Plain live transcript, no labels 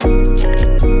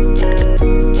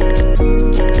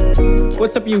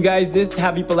What's up, you guys? This is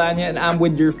Javi Palanya, and I'm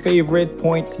with your favorite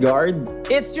points guard.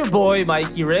 It's your boy,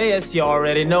 Mikey Reyes, you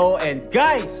already know. And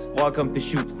guys, welcome to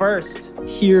Shoot First.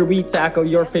 Here we tackle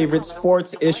your favorite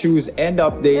sports issues and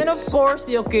updates. And of course,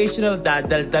 the occasional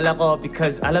dadal-dal ako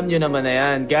because alam nyo naman na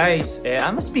yan. Guys,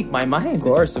 I'ma speak my mind.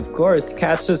 Of course.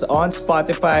 Catch us on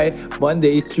Spotify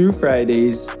Mondays through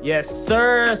Fridays. Yes,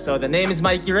 sir. So the name is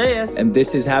Mikey Reyes. And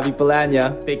this is Javi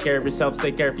Palanya. Take care of yourselves,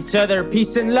 take care of each other.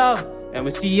 Peace and love. And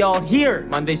we'll see y'all here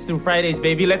Mondays through Fridays,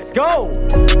 baby. Let's go!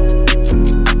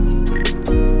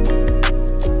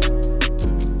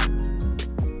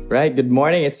 Right, good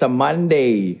morning. It's a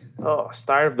Monday. Oh,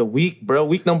 start of the week, bro.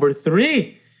 Week number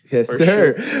 3. Yes, For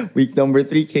sir. sure. Week number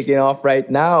 3 kicking off right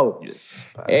now. Yes.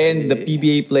 And the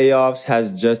PBA playoffs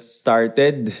has just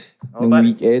started ng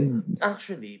weekend.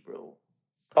 Actually, bro.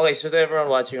 Okay, so to everyone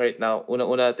watching right now,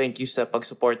 una-una, thank you sa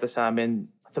pagsuporta sa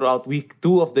amin throughout week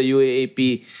 2 of the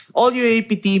UAAP. All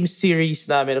UAAP team series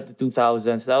namin of the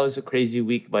 2000s. That was a crazy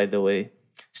week, by the way.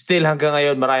 Still, hanggang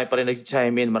ngayon, marami pa rin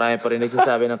nag-chime in, marami pa rin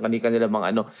nagsasabi ng kanila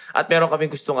mga ano. At meron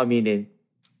kaming gustong aminin.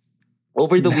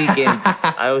 Over the weekend,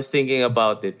 I was thinking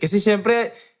about it. Kasi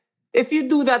syempre, if you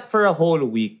do that for a whole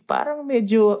week, parang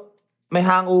medyo may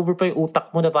hangover pa yung utak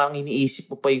mo na parang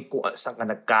iniisip mo pa yung kung saan ka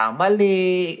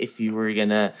nagkamali, if you were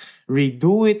gonna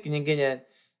redo it, ganyan-ganyan.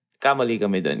 Kamali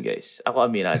kami doon, guys. Ako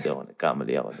aminado ako.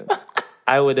 Nagkamali ako doon.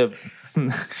 I would have...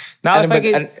 Now,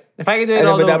 if I could do it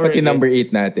all over dapat again, yung number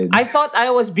 8 natin? I thought I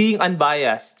was being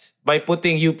unbiased by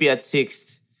putting UP at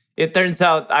 6th. It turns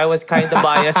out I was kind of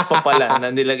biased pa pala na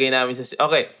nilagay namin sa...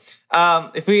 Okay.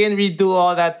 If we can redo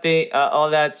all that thing, all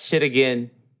that shit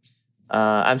again,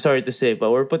 I'm sorry to say,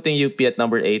 but we're putting UP at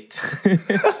number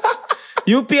 8.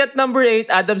 UP at number 8,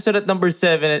 Adamson at number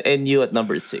 7, and NU at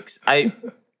number 6.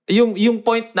 Yung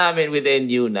point namin with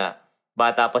NU na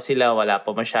bata pa sila, wala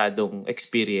pa masyadong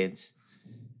experience.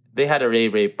 They had a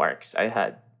Ray Parks.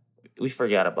 We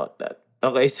forgot about that.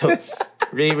 Okay, so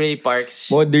Ray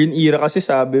Parks. Modern era kasi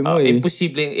sabi mo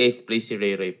Imposibleng 8th place si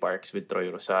Ray Parks with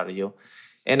Troy Rosario.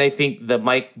 And I think the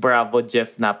Mike Bravo,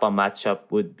 Jeff Napa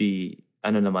matchup would be,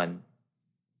 what do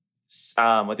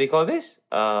you call this?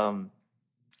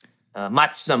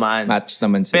 Match naman. Match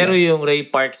naman sila. Pero yung Ray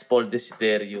Parks, Paul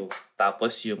Desiderio,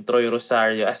 tapos yung Troy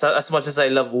Rosario, as much as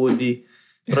I love Woody,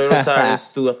 Troy Rosario is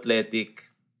too athletic.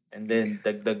 And then,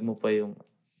 dagdag mo pa yung...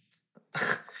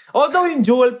 Although yung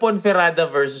Joel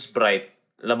Ponferrada versus Bright,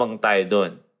 lamang tayo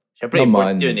doon. Siyempre,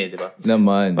 important yun di ba?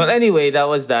 Naman. Well, anyway, that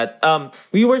was that.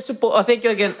 We were thank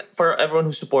you again for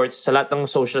everyone who supports. Sa lahat ng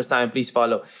socials namin, please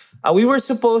follow. We were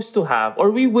supposed to have,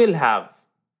 or we will have,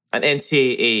 an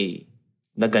NCAA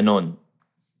na ganon.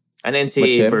 An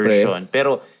NCAA version.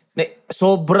 Pero,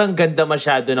 sobrang ganda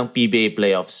masyado ng PBA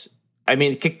playoffs. I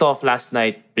mean, kicked off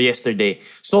yesterday.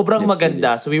 Sobrang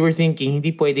maganda. So we were thinking,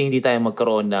 hindi tayo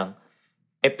magkaroon ng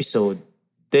episode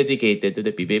dedicated to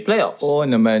the PBA playoffs. Oo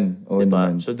naman.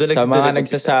 So, sa mga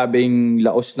nagsasabing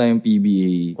laos na yung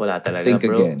PBA, wala talaga, think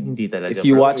bro. again. Hindi talaga, If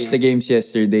you watched the games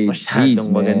yesterday,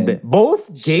 masyadong maganda.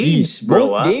 Both games,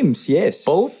 bro. Both games, yes.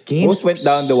 Both games. Both went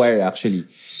down the wire, actually.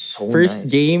 So First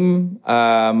game,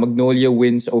 Magnolia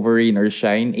wins over Rain or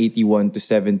Shine,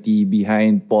 81-70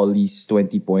 behind Poly's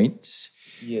 20 points.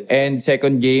 Yes. And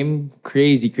second game,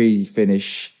 crazy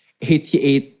finish.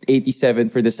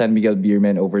 88-87 for the San Miguel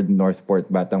Beermen over the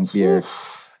Northport Batang Pier.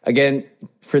 Again,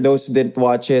 for those who didn't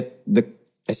watch it,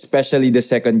 especially the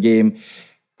second game,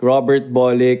 Robert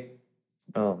Bolick,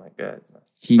 oh my God.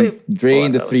 he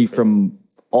drained the three from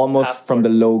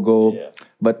the logo. Yeah.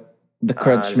 But the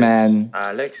crunch man,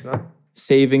 Alex, no?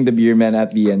 saving the Beermen at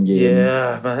the end game.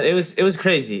 Yeah, man. It was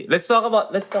crazy. Let's talk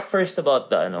first about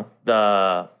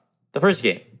the first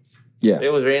game. Yeah.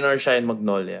 It was Rain or Shine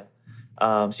Magnolia.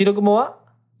 Sino gumawa?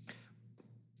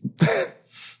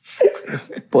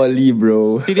 Poly,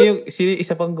 bro. Sino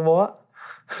isa pang gumawa?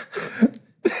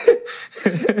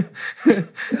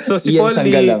 So si Ian Poly,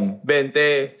 Sanggalang.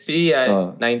 20. Si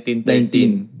Ian,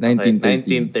 1913.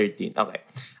 1913. Okay.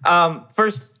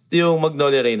 First, yung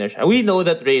Magnolia Rain or Shine. We know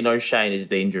that Rain or Shine is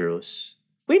dangerous.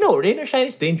 We know Rain or Shine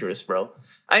is dangerous, bro.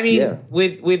 I mean,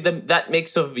 with that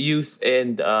mix of youth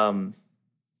and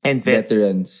vets.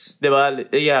 Veterans. Diba?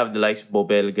 You have the likes of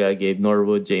Bobelga, Gabe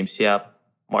Norwood, James Yap,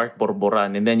 Mark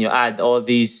Borboran, and then you add all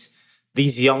these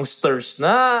youngsters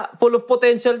na full of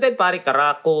potential din. Pare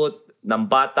Karakot,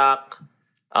 Nambatak,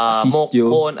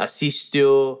 Mokon,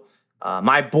 Asistio,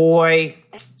 my boy,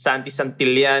 Santi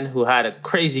Santillan, who had a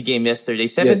crazy game yesterday.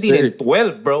 17 and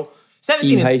 12, bro. 17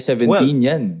 Team high and 17 12.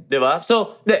 yan. Diba?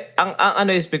 So, ang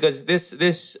ano is because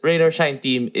this Rain or Shine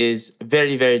team is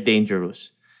very, very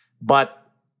dangerous. But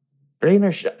Rain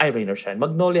or Shine,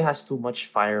 Magnolia has too much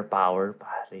firepower,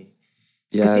 pare.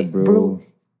 Yeah, Kasi, bro,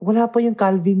 wala pa yung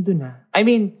Calvin dun I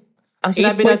mean, ang 8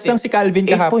 sinabi points natin, lang si Calvin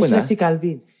 8 kahapon. points lang si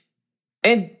Calvin.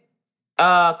 And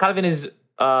Calvin is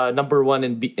number 1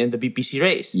 in the BPC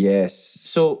race. Yes.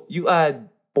 So, you add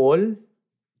Paul,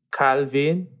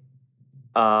 Calvin,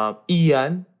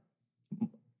 Ian,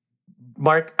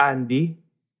 Mark Andy.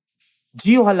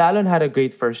 Gio Halalon had a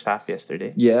great first half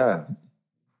yesterday. Yeah.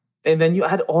 And then you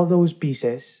add all those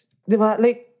pieces. Di ba?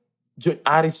 Like,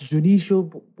 Aris Junicio,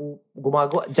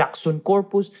 gumagawa, Jackson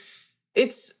Corpus.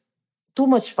 It's too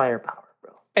much firepower,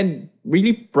 bro. And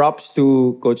really props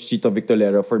to Coach Chito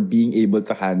Victolero for being able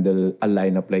to handle a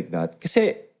lineup like that.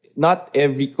 Kasi not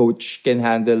every coach can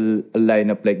handle a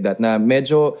lineup like that na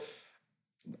medyo,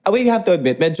 we have to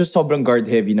admit, medyo sobrang guard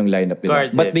heavy ng lineup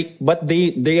nila. But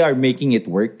they are making it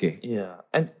work eh. Yeah.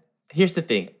 And here's the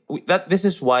thing. This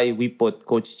is why we put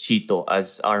Coach Chito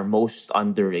as our most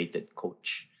underrated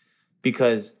coach.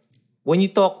 Because when you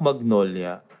talk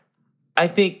Magnolia, I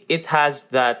think it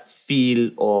has that feel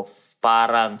of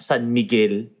parang San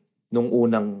Miguel nung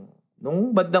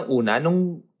bandang una,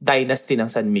 nung dynasty ng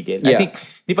San Miguel. Yeah. I think,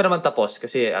 di pa naman tapos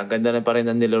kasi ang ganda na pa rin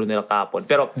ng nilaro nila kahapon.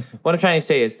 Pero what I'm trying to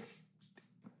say is,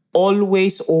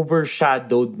 always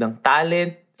overshadowed ng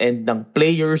talent and ng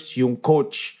players yung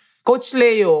coach. Coach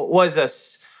Leo was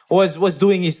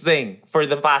doing his thing for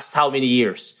the past how many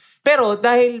years. Pero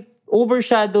dahil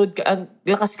overshadowed, ang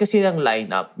lakas kasi ng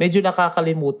lineup, medyo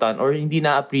nakakalimutan or hindi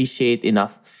na-appreciate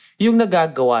enough yung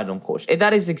nagagawa ng coach. And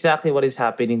that is exactly what is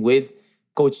happening with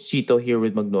Coach Chito here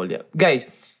with Magnolia. Guys,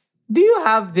 do you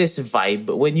have this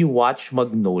vibe when you watch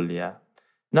Magnolia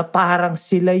na parang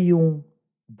sila yung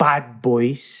bad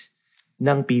boys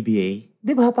ng PBA?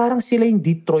 Di ba? Parang sila yung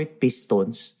Detroit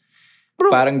Pistons. Bro,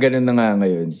 parang ganun na nga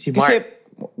ngayon. Si Mark. Kasi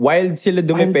wild sila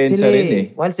dumepensa rin eh.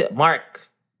 Wild sila.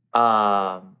 Mark.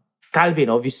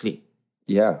 Calvin, obviously.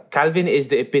 Yeah. Calvin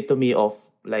is the epitome of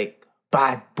like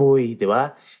bad boy, di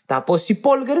ba? Tapos si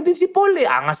Paul, ganoon din si Paul eh.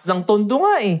 Angas ng tondo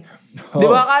nga eh. Di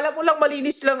ba? Akala mo lang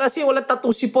malinis lang kasi walang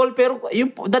tattoo si Paul. Pero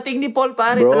yung dating ni Paul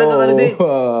pare, talaga ano din.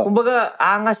 Kumbaga,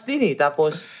 angas din eh.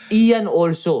 Tapos Ian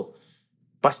also.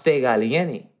 Paste galing yan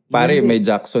eh. Pare, may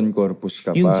Jackson Corpus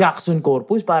ka pa. Yung Jackson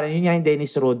Corpus, parang yun yung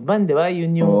Dennis Rodman, di ba?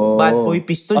 Yun yung bad boy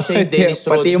piston, siya yung Dennis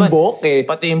Rodman. Pati yung buhok eh.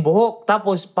 Pati yung buhok.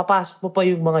 Tapos, papasok pa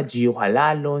yung mga Gio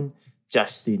Halalon,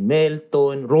 Justin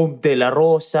Melton, Rome De La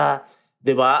Rosa,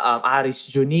 di ba?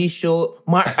 Aris Junicio,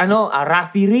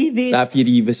 Rafi Rivas. Rafi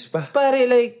Rivas pa. Pare,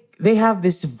 like, they have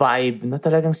this vibe na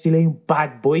talagang sila yung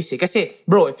bad boys eh. Kasi,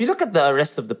 bro, if you look at the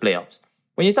rest of the playoffs,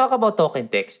 when you talk about talk and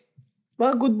text,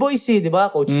 mga good boys eh, di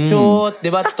ba? Coach Chot, di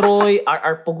ba? Troy,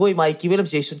 R.R. Pugoy, Mikey Williams,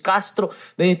 Jason Castro.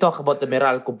 Then you talk about the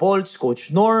Meralco Bolts,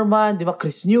 Coach Norman, di ba?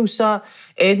 Chris Newsa,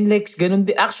 NLEX, ganun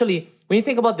din. Actually, when you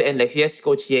think about the NLEX, yes,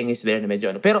 Coach Yeng is there na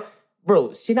medyo ano. Pero, bro,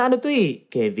 sinano to eh?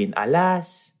 Kevin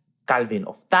Alas, Calvin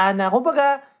Oftana.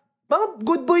 Kumbaga, mga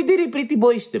good boy din eh, pretty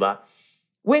boys, di ba?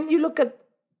 When you look at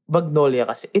Magnolia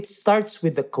kasi, it starts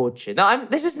with the coach. Now, I'm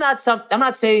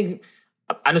not saying,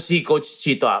 si Coach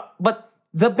Chito but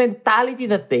the mentality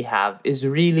that they have is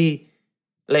really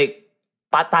like,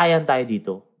 patayan tayo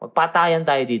dito. Magpatayan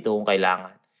tayo dito kung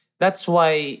kailangan. That's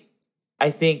why I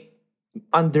think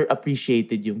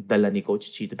underappreciated yung dala ni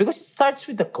Coach Chito. Because it starts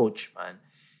with the coach, man.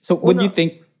 So what do you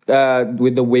think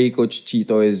with the way Coach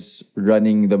Chito is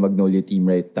running the Magnolia team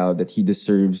right now that he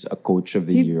deserves a Coach of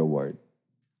the Year award?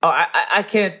 Oh, I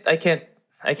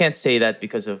can't say that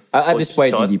because of at this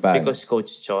point, Chot, hindi pa. because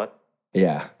Coach Chot.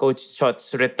 Yeah. Coach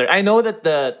Chot's return. I know that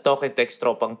the Talk and Text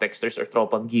Tropang Texters or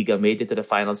Tropang Giga made it to the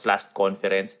finals last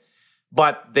conference,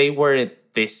 but they weren't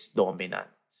this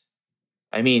dominant.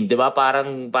 I mean, di ba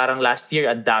parang last year,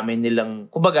 ang dami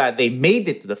nilang, kumbaga, they made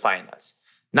it to the finals.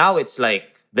 Now it's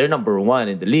like, they're number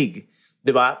 1 in the league.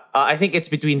 Di ba? I think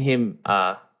it's between him,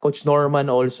 Coach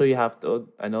Norman also, you have to,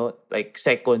 like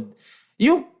second.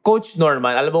 Yung Coach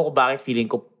Norman, alam mo kung bakit feeling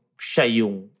ko siya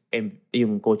yung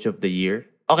Coach of the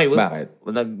Year? Okay, well,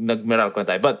 nag-Meralco na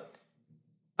tayo. But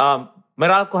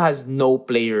Meralco has no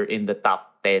player in the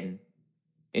top 10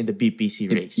 in the BPC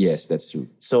race. Yes, that's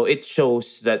true. So it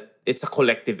shows that it's a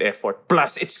collective effort.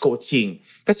 Plus, it's coaching.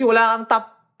 Kasi wala kang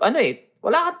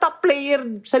top player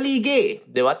sa liga eh.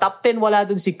 Di ba? Top 10, wala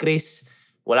dun si Chris,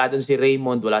 wala dun si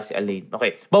Raymond, wala si Alain.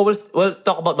 Okay, but we'll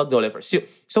talk about Magnolia first.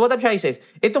 So what I'm trying to say is,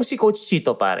 itong si Coach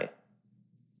Chito, pare,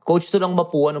 coach to ng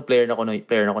Mapua ng player na ko na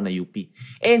UP.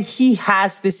 And he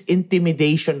has this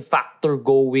intimidation factor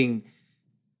going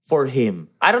for him.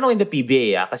 I don't know in the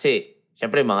PBA kasi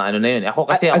syempre mga na yun. Ako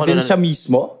kasi ako siya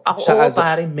mismo?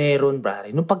 Pare, meron pare.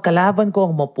 Nung pagkalaban ko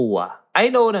ang Mapua, I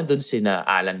know nandun sina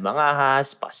Alan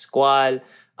Mangahas, Pascual,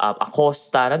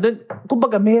 Acosta, nandun,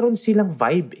 kumbaga meron silang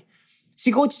vibe eh. Si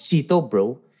Coach Chito,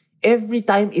 bro, every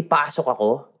time ipasok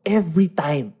ako, every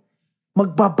time,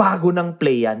 magbabago ng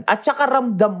play yan. At saka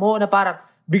ramdam mo na parang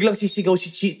biglang sisigaw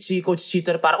si Coach Chito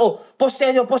na parang,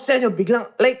 postehan nyo.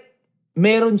 Biglang, like,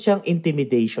 meron siyang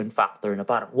intimidation factor na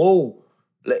parang, whoa.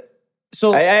 Like,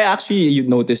 so, I actually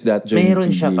noticed that during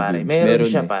meron siya, PBA pare. games. Meron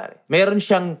siya, pare. Meron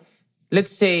siyang, let's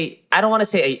say, I don't wanna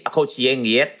say a Coach Yeng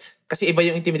yet, kasi iba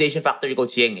yung intimidation factor ni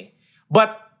Coach Yeng eh.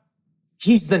 But,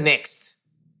 he's the next.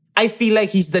 I feel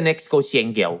like he's the next Coach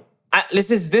Yeng Giao. This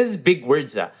is big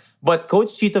words but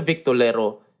Coach Chito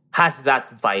Victolero has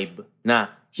that vibe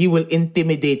na he will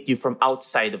intimidate you from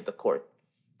outside of the court.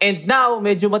 And now,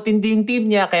 medyo matindi yung team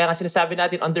niya, kaya nga sinasabi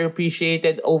natin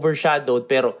underappreciated, overshadowed,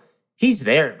 pero he's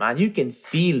there, man. You can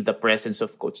feel the presence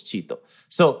of Coach Chito.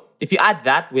 So, if you add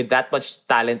that with that much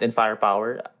talent and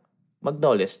firepower,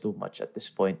 Magnolia is too much at this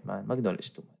point, man. Magnolia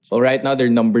is too much. Well, right now, they're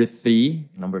number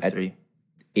 3. Number 3.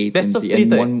 8 Best and of 3. three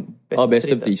And to one, best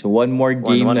of 3. So, one more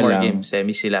game One na more lang. game.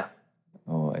 Semis sila.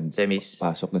 And Semis.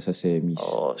 pasok na sa semis.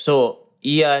 So,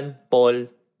 Ian,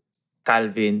 Paul,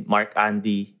 Calvin, Mark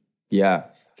Andy.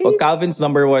 Yeah. Well, Calvin's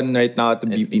number 1 right now at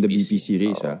in the BPC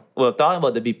race. Well, talking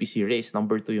about the BPC race,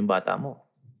 number 2 yung bata mo.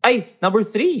 Ay, number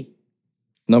 3.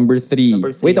 Number 3.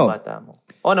 Number 3 Wait, yung no. bata mo.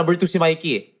 Number 2 si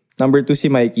Mikey eh. Number 2 si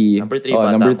Mikey. Number 3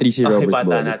 bata number mo. 3 si Robert Bata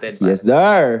Bolick. natin, Yes,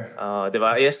 sir.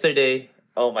 Diba? Yesterday,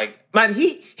 oh my... Man,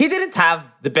 he didn't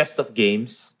have the best of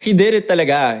games. He did it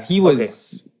talaga. He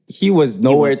was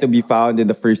nowhere to be found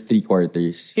in the first 3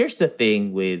 quarters. Here's the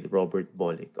thing with Robert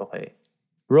Bolick, okay?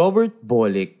 Robert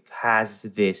Bolick has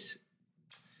this...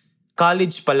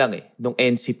 College pa lang eh. Nung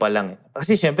NC pa lang eh.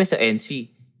 Kasi syempre sa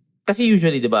NC. Kasi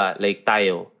usually, diba, like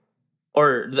tayo,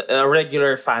 or a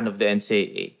regular fan of the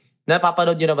NCAA,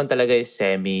 napapanood nyo naman talaga yung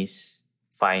semis,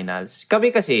 finals.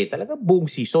 Kami kasi, talaga buong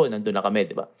season, nandun na kami,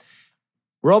 diba?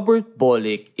 Robert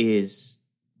Bolick is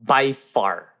by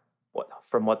far,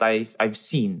 from what I've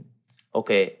seen,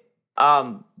 okay,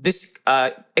 this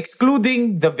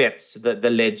excluding the vets,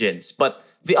 the legends, but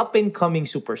the up-and-coming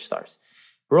superstars,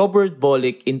 Robert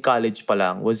Bolick in college pa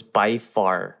lang was by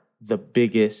far the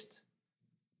biggest,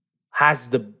 has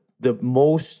the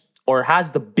most, or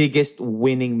has the biggest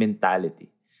winning mentality.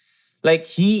 Like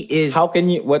he is. How can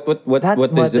you? What is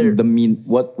the mean?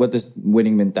 What is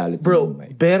winning mentality? Bro,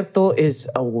 Berto is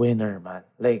a winner, man.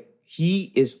 Like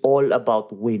he is all about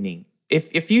winning.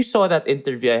 If you saw that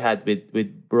interview I had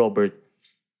with Robert,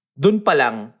 dun pa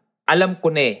lang alam ko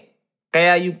na eh.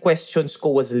 Kaya yung questions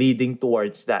ko was leading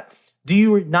towards that. Do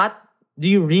you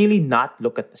really not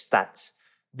look at the stats?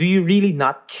 Do you really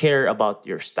not care about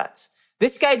your stats?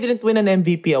 This guy didn't win an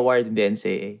MVP award in the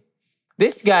NCAA.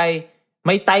 This guy,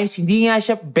 may times hindi nga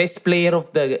siya best player of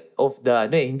the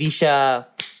hindi siya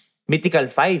mythical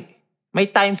 5. May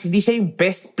times hindi siya yung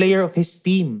best player of his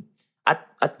team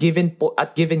at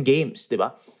given games, 'di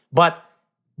ba? But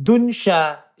dun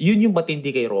siya, yun yung matindi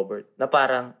kay Robert na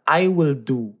parang I will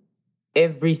do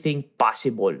everything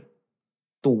possible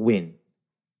to win.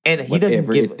 And he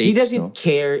doesn't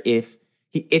care if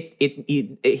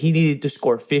he needed to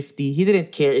score 50. He didn't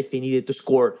care if he needed to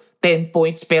score 10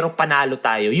 points pero panalo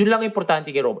tayo. Yun lang importante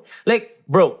kay Robert. Like,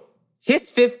 bro, his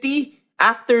 50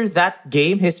 after that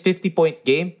game, his 50-point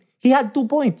game, he had 2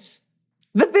 points.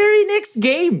 The very next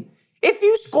game, if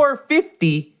you score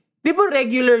 50, di ba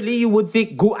regularly you would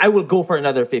think, I will go for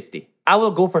another 50. I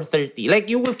will go for 30. Like,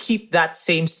 you will keep that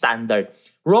same standard.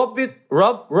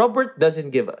 Robert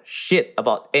doesn't give a shit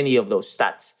about any of those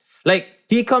stats. Like,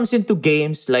 he comes into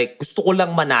games like, gusto ko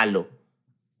lang manalo.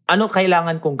 Ano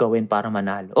kailangan kong gawin para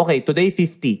manalo? Okay, today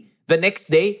 50. The next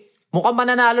day, mukhang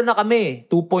mananalo na kami.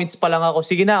 2 points pa lang ako.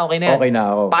 Sige na, okay na yan. Okay na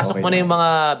ako. Pasok okay mo na yung mga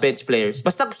bench players.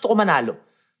 Basta gusto ko manalo.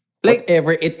 Like,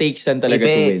 whatever it takes lang talaga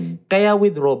to win. Kaya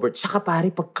with Robert, saka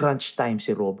pare pag crunch time si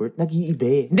Robert,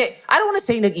 nag-iiba. Hindi, I don't wanna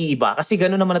say nag-iiba kasi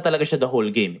gano'n naman na talaga siya the whole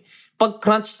game. Pag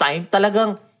crunch time,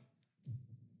 talagang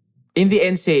in the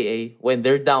NCAA, when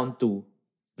they're down 2,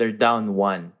 they're down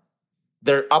 1.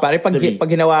 They're up 3.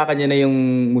 Pag hinawakan niya na yung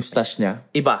mustache niya.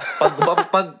 Iba.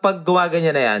 Pag gawaga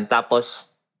niya na yan, tapos,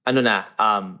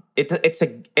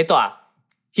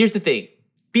 here's the thing.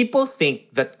 People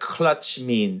think that clutch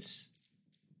means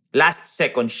last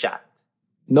second shot.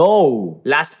 No.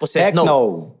 Last possession. Heck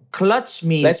no. Clutch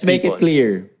means... Let's make it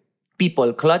clear.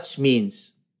 People, clutch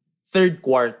means third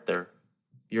quarter,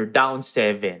 you're down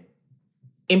 7.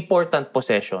 Important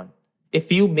possession.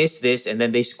 If you miss this and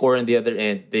then they score on the other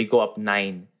end, they go up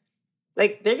 9.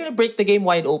 Like, they're gonna break the game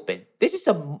wide open. This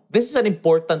is an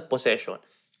important possession.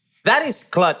 That is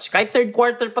clutch. Kahit third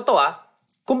quarter pa to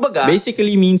Kumbaga,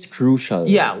 basically means crucial.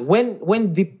 yeah, when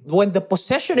the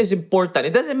possession is important,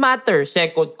 it doesn't matter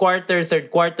second quarter,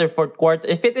 third quarter, fourth quarter.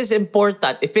 If it is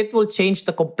important, if it will change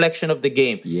the complexion of the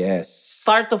game, Yes.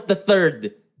 start of the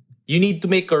third, you need to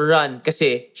make a run.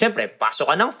 Kasi, syempre, pasok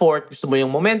ka ng fourth, gusto mo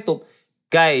yung momentum.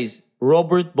 Guys,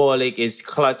 Robert Bolick is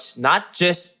clutch not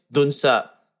just dun sa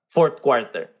fourth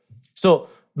quarter. So,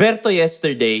 Berto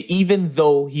yesterday, even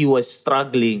though he was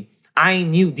struggling, I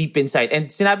knew deep inside, and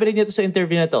sinabi rin niya to sa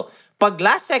interview na to, pag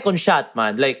last second shot,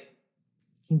 man, like,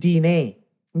 hindi na eh.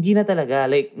 Hindi na talaga.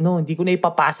 Like, no, hindi ko na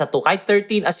ipapasa to. Kahit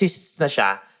 13 assists na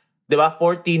siya, di ba?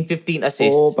 14, 15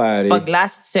 assists. Oo, pare. Pag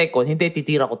last second, hindi,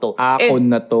 titira ko to. Akon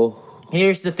na to.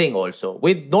 Here's the thing also.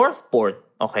 With Northport,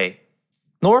 okay,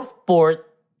 Northport,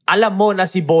 alam mo na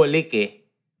si Bolick eh.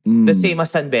 The same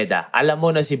as San Beda. Alam mo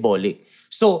na si Bolick.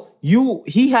 So,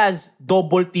 he has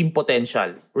double team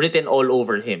potential written all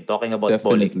over him, talking about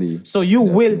Definitely. Bolick. So, you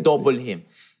will double him.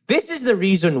 This is the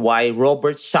reason why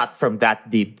Robert shot from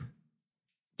that deep.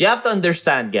 You have to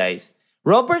understand, guys.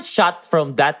 Robert shot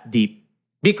from that deep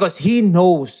because he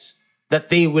knows that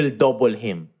they will double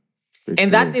him. And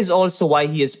that is also why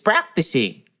he is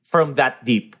practicing from that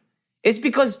deep. It's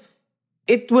because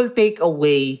it will take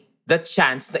away the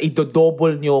chance na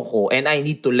idodouble niyo ko and I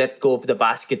need to let go of the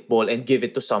basketball and give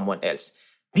it to someone else.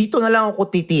 Dito na lang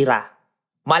ako titira.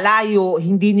 Malayo,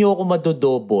 hindi niyo ako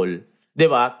madodouble.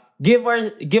 Diba?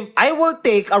 I will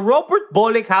take a Robert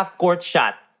Bolick half-court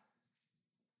shot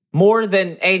more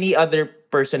than any other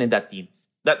person in that team.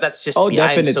 That's just me.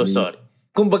 Definitely. I'm so sorry.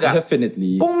 Kumbaga,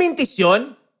 Definitely. kung mintis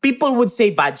yun, people would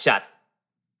say bad shot.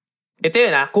 Ito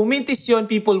yun kung mintis yun,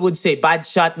 people would say bad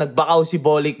shot, nagbakaw si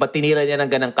Bolick, ba't tinira niya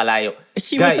ng ganang kalayo.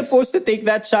 He was supposed to take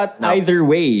that shot either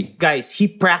way. Guys, he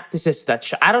practices that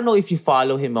shot. I don't know if you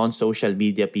follow him on social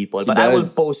media, people, but does.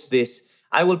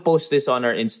 I will post this on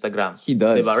our Instagram. He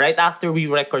does. Diba? Right after we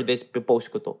record this, post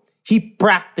ko to. He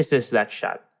practices that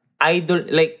shot.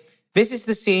 This is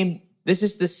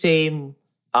the same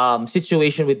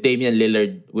situation with Damian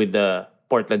Lillard with the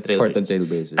Portland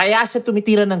Trailblazers. Kaya siya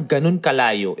tumitira ng ganun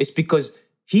kalayo is because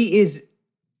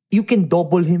you can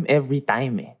double him every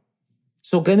time eh.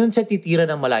 So ganun siya titira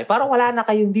ng malayo. Parang wala na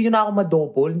kayo, hindi nyo na ako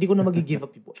ma-double, hindi ko na mag-give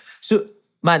up people. So,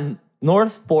 man,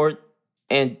 Northport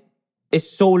is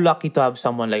so lucky to have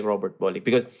someone like Robert Bolick.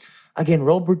 Because, again,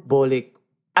 Robert Bolick,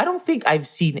 I don't think I've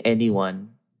seen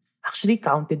anyone. Actually,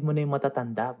 counted mo na yung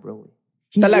matatanda, bro.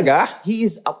 Talaga? He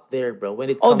is up there, bro.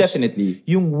 When it comes definitely.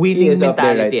 Yung winning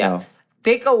mentality. Right now.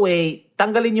 Take away,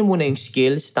 tanggalin nyo muna yung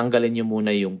skills, tanggalin nyo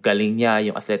muna yung galing niya,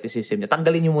 yung athleticism niya,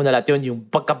 tanggalin nyo muna lahat yun, yung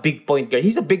pagka-big point guard.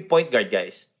 He's a big point guard,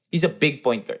 guys. He's a big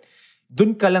point guard.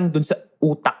 Dun ka lang dun sa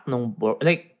utak nung,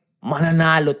 like,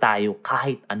 mananalo tayo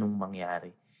kahit anong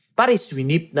mangyari. Pare,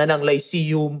 swinip na ng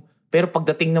Lyceum, pero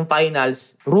pagdating ng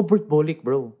finals, Robert Bolick,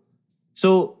 bro.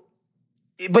 So,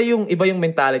 iba yung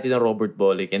mentality ng Robert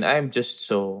Bolick, and I'm just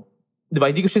so, diba,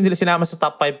 hindi ko siya nila sinama sa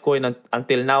top 5 ko, and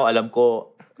until now, alam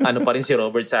ko, ano pa rin si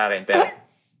Robert sa akin. Pero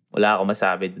wala akong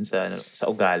masabi dun sa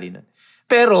ugali nun.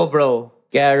 Pero, bro.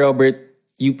 Kaya, Robert,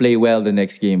 you play well the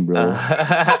next game, bro.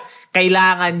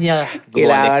 Kailangan niya.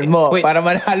 Kailangan mo. Wait, para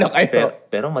manalo kayo.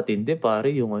 Pero matindi, pare,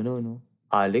 yung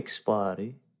Alex,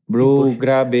 pare. Bro,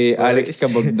 grabe. Alex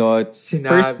Cabagnot.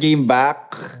 First game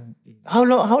back. How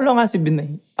long has he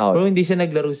been out? Bro, hindi siya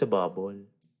naglaro sa bubble.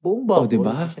 Buong bubble.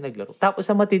 Diba? Hindi siya naglaro. Tapos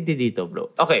sa matindi dito,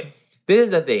 bro. Okay, this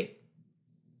is the thing.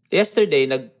 Yesterday,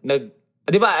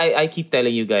 di ba, I keep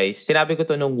telling you guys, sinabi ko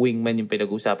to nung wingman yung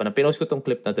pinag-uusapan, pinost ko tong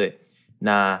clip na to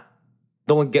na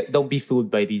don't be fooled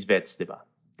by these vets, di ba?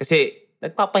 Kasi,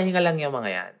 nagpapahinga lang yung mga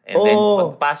yan. And then,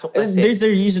 pagpasok kasi. There's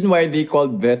a reason why they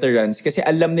called veterans kasi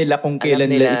alam nila kung kailan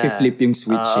nila i-flip yung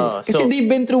switch Kasi they've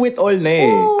been through it all na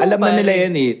eh. Alam na nila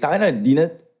yan eh. Taka na, di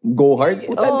na go hard.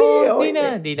 Puta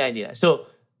Di na. So,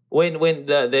 when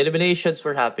the eliminations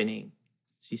were happening,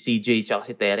 si CJ tsaka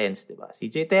si Terrence, di ba?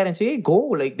 CJ, Terrence,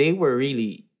 go. Like, they were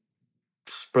really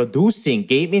producing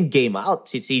game in, game out.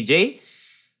 Si CJ,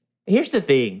 here's the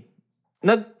thing.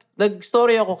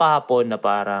 Nag-story ako kahapon na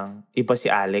parang iba si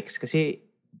Alex kasi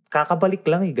kakabalik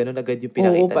lang ganun agad yung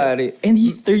pinakita. Oo, pare. And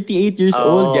he's 38 years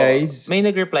old, guys. May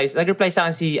nag-reply sa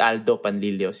akin si Aldo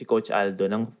Panlilio, si Coach Aldo,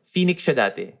 ng Phoenix siya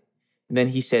dati. And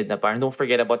then he said na parang, don't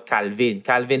forget about Calvin.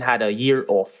 Calvin had a year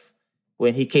off.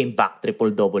 When he came back,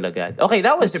 triple-double agad. Okay,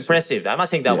 that was impressive. I'm not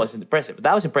saying that wasn't impressive. But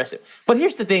that was impressive. But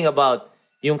here's the thing about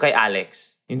yung kay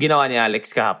Alex. Yung ginawa ni Alex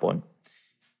kahapon.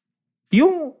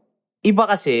 Yung iba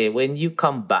kasi, when you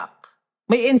come back,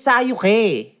 may ensayo ka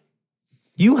eh.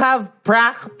 You have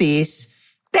practice.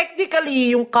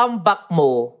 Technically, yung comeback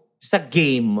mo sa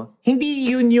game,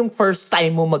 hindi yun yung first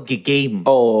time mo mag-game.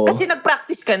 Oh. Kasi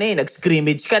nag-practice ka na eh.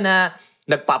 Nag-scrimmage ka na.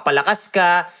 nagpapalakas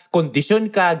ka,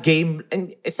 kondisyon ka, game,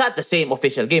 and it's not the same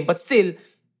official game, but still,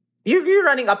 you're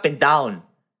running up and down.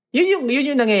 Yun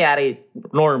yung nangyayari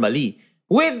normally.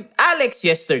 With Alex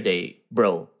yesterday,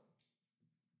 bro,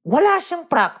 wala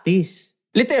siyang practice.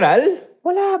 Literal?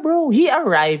 Wala, bro. He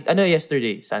arrived,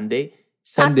 yesterday? Sunday?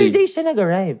 Saturday siya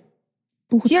nag-arrive.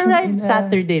 He arrived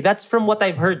Saturday. That's from what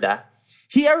I've heard,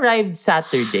 He arrived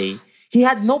Saturday. He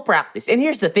had no practice. And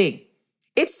here's the thing.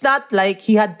 It's not like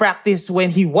he had practice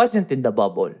when he wasn't in the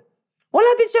bubble.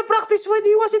 Wala din siya practice when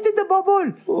he wasn't in the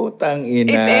bubble. Putang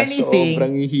ina. If anything,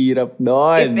 sobrang hirap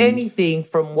nun. If anything,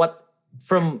 from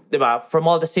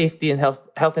all the safety and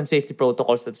health and safety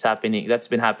protocols that's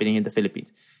been happening in the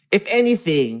Philippines. If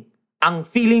anything, ang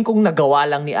feeling kong nagawa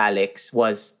lang ni Alex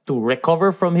was to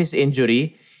recover from his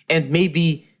injury and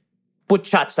maybe put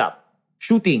shots up.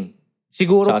 Shooting.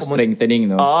 Siguro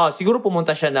strengthening, no? Siguro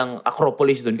pumunta siya ng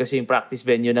Acropolis doon kasi yung practice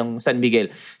venue ng San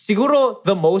Miguel. Siguro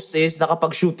the most is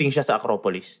nakapag-shooting siya sa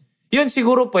Acropolis. Yun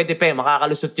siguro pwede pa,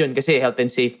 makakalusot yun kasi health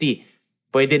and safety.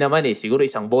 Pwede naman siguro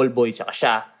isang ball boy tsaka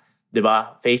siya, 'di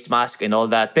ba? Face mask and all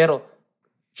that. Pero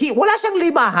wala siyang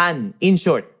limahan, in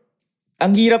short.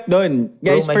 Ang hirap doon.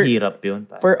 Guys, mahirap yun.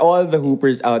 For all the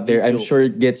hoopers out there, I'm sure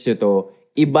it gets you to,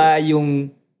 iba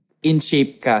yung in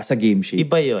shape ka sa game shape.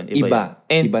 Iba yun. Iba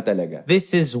talaga.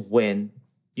 This is when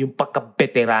yung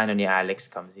pagka-veterano ni Alex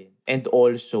comes in. And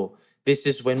also, this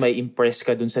is when may impress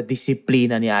ka dun sa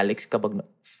disiplina ni Alex Cabagnon.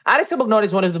 Alex Cabagnon is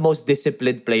one of the most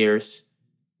disciplined players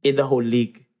in the whole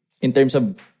league. In terms of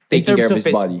taking care of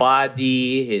his body. Parang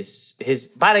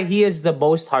he is the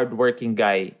most hardworking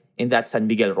guy in that San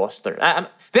Miguel roster.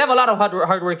 They have a lot of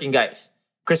hardworking guys.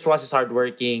 Chris Ross is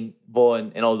hardworking,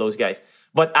 Von, and all those guys.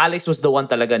 But Alex was the one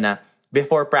talaga na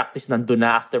before practice nandun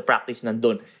na, after practice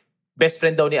nandun. Best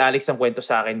friend daw ni Alex ang kwento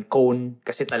sa akin, cone,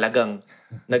 kasi talagang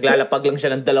naglalapag lang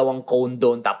siya ng 2 cone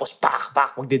doon, tapos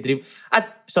pak, magdidribble.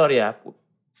 At, sorry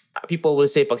people will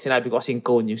say, pag sinabi ko kasing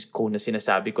cone, yung cone na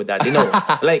sinasabi ko dati. No,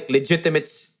 like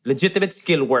legitimate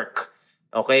skill work.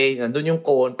 Okay? Nandun yung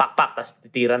cone, pak, tapos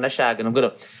titira na siya,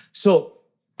 ganun. So,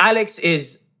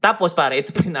 tapos pare,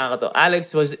 ito pa yung nakakato.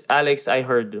 Alex, I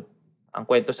heard, ang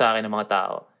kwento sa akin ng mga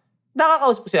tao.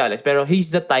 Nakakausap si Alex, pero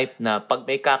he's the type na pag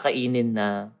may kakainin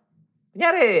na,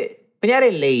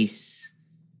 kunyari Lays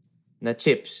na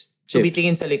chips.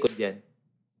 Tumitingin sa likod yan.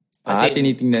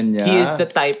 Tinitingnan niya. He is the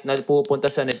type na pupunta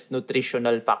sa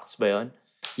nutritional facts ba yun?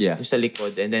 Yeah. Yung sa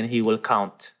likod, and then he will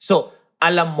count. So,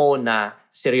 alam mo na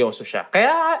seryoso siya.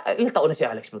 Kaya, ilang taon na si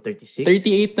Alex bro? 36?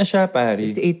 38 na siya,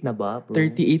 pare. 38 na ba, bro?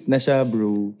 38 na siya,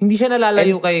 bro. Hindi siya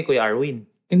nalalayo kay Kuya Arwin.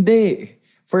 Hindi.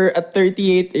 For a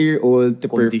 38-year-old to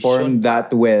perform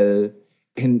that well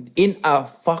in a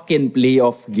fucking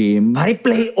playoff game. Pare,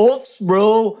 playoffs,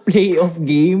 bro! Playoff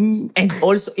game. And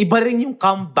also, iba rin yung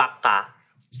comeback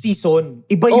season.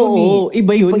 Iba yun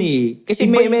iba yun Kasi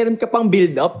meron ka pang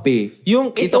build-up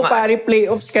Ito pare,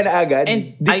 playoffs ka na agad.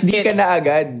 And di ka na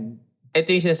agad.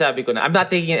 Ito yung sinasabi ko na, I'm not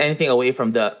taking anything away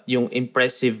from yung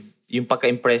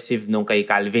pagka-impressive nung kay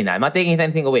Calvin. I'm not taking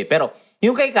anything away. Pero,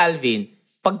 yung kay Calvin,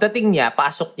 pagdating niya,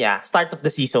 pasok niya, start of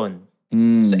the season.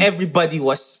 So everybody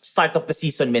was start of the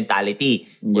season mentality.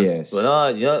 Yes.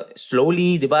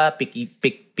 Slowly, di ba?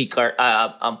 Pick our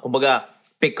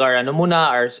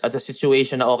the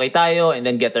situation na okay tayo, and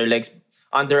then get our legs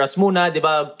under us muna, di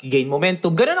ba? Gain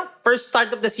momentum. Ganun ang first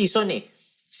start of the season 0-0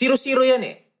 yan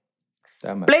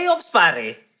Tama. Playoffs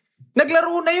pare.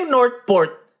 Naglaro na yung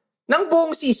Northport ng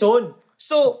buong season.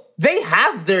 So, they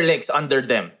have their legs under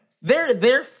them.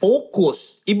 They're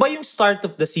focused. Iba yung start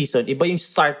of the season. Iba yung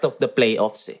start of the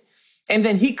playoffs And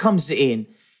then he comes in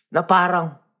na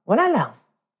parang, wala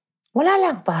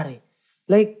lang pare.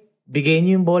 Like, bigay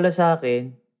niyo yung bola sa akin.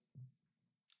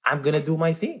 I'm gonna do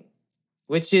my thing.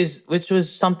 Which was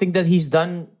something that he's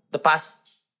done the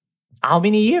past how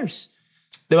many years?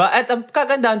 Diba? At ang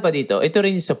kagandahan pa dito, ito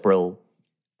rin yung sa pro.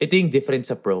 Ito yung difference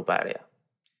sa pro, pare.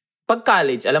 Pag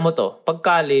college, alam mo to, pag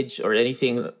college or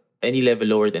any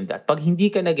level lower than that, pag hindi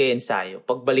ka nag-ensayo,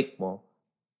 pagbalik mo,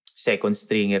 second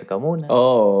stringer ka muna.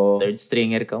 Third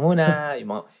stringer ka muna.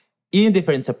 Yun yung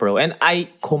difference sa pro. And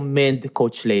I commend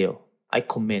Coach Leo.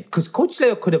 Because Coach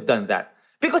Leo could have done that.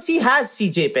 Because he has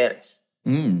CJ Perez.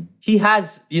 He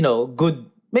has, good,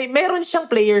 meron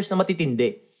siyang players na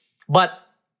matitindi. But,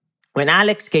 when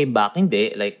Alex came back,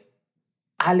 hindi, like,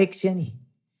 Alex yan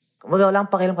walang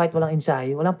pakialam kahit walang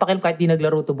ensayo. Walang pakialam kahit di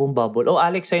naglaro to buong bubble.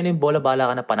 Alex, sa'yo na yung bola, bahala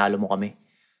ka na, panalo mo kami.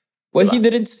 Well, diba? He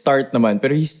didn't start naman,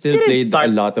 pero he still played a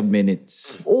lot of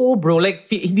minutes. Bro, like,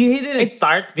 he didn't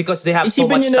start because they have so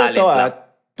much talent.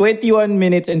 21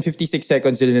 minutes and 56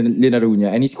 seconds linaro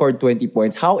niya, and he scored 20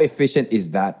 points. How efficient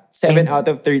is that? 7 out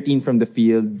of 13 from the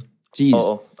field. Jeez.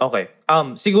 Oo. Okay.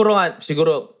 Siguro,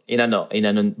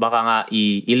 baka nga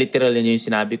i-literal niyo yung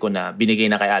sinabi ko na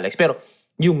binigay na kay Alex. Pero,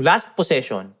 yung last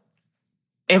possession,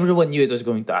 everyone knew it was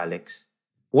going to Alex.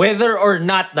 Whether or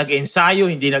not nag-ensayo,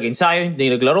 hindi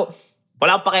naglaro,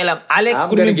 wala akong pakialam. Alex, I'm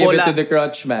kung gonna yung give bola, it to the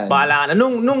crutch, man. bahala ka na.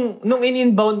 Nung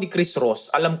in-inbound ni Chris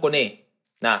Ross, alam ko na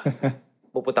na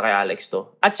pupunta kay Alex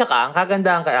to. At saka, ang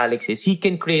kagandahan kay Alex is he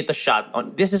can create a shot.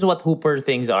 This is what Hooper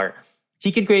things are.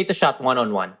 He can create a shot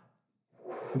one-on-one.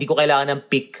 Hindi ko kailangan ng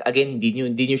pick. Again, hindi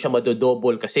nyo siya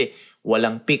madodouble kasi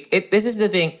walang pick. This is the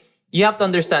thing. You have to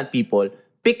understand people.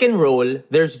 Pick and roll,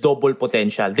 there's double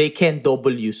potential. They can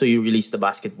double you so you release the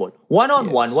basketball.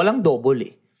 One-on-one, walang double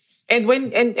eh. And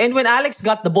when Alex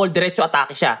got the ball, diretso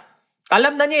atake siya.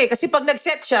 Alam na niya eh. Kasi pag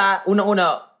nag-set siya,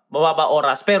 unang-una, mababa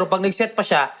oras. Pero pag nag-set pa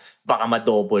siya, baka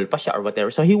ma-double pa siya or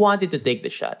whatever. So he wanted to take the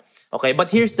shot. Okay,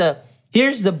 but here's the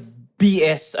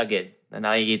BS again na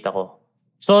nakikita ko.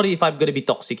 Sorry if I'm gonna be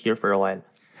toxic here for a while.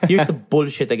 Here's the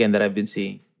bullshit again that I've been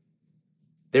seeing.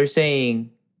 They're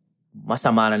saying,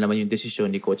 masama na naman yung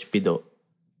desisyon ni Coach Pido.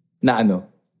 Na ano?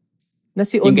 Na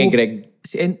si yung kay Greg?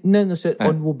 Si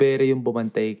Onwubere yung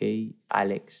bumantay kay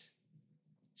Alex.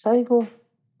 Sabi ko,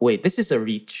 wait, this is a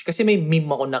reach. Kasi may meme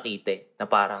ako nakita na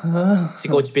parang si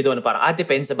Coach Pido na parang,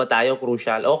 depensa ba tayo?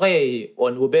 Crucial. Okay,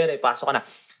 Onwubere, pasok ka na.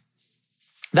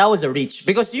 That was a reach.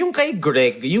 Because yung kay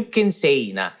Greg, you can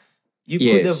say na you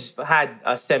could have had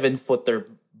a 7-footer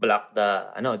block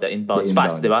the inbound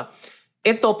pass, di ba?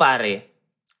 Ito pare,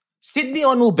 Sidney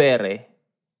Onwubere,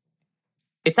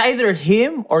 it's either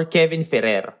him or Kevin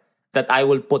Ferrer that I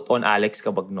will put on Alex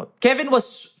Cabagnot. Kevin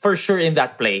was for sure in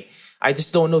that play. I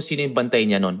just don't know sino yung bantay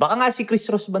niya nun. Baka nga si Chris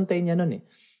Ross bantay niya nun eh.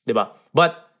 Diba?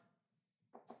 But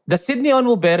the Sidney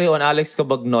Onwubere on Alex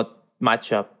Cabagnot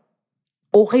matchup,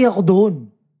 okay ako doon.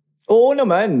 Oo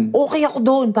naman. Okay ako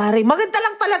doon, pare. Maganda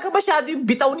lang talaga masyado yung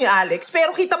bitaw ni Alex.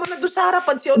 Pero kita mo na doon sa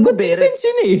harapan si Onwubere. Good defense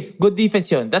yun eh. Good defense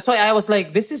yun. That's why I was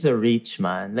like, this is a reach,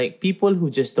 man. Like, people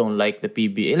who just don't like the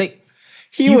PBA. Like,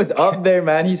 he was up there,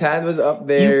 man. His hand was up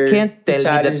there. You can't tell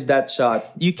me that shot.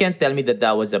 You can't tell me that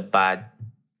was a bad.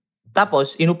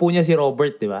 Tapos, inupo niya si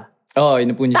Robert, di ba?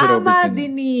 Inupo niya si Robert. Tama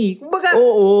din eh. Kumbaga,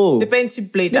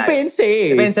 defensive play tayo.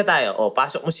 Depensa tayo.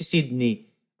 Pasok mo si Sidney.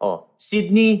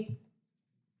 Sidney,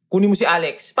 kunin mo si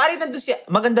Alex. Pare, nandun siya.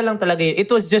 Maganda lang talaga yun. It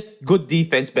was just good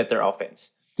defense, better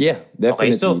offense. Yeah,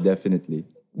 definitely, okay, so, definitely.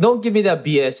 Don't give me the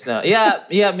BS na.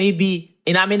 Yeah, maybe.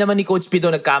 Inamin naman ni Coach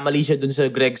Pido, nagkamali siya dun sa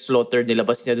Greg Slaughter,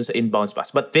 nilabas niya dun sa inbounds pass.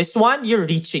 But this one, you're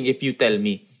reaching if you tell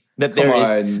me that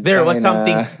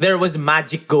there was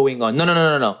magic going on. No.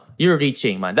 You're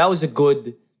reaching, man. That was a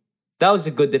good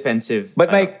defensive.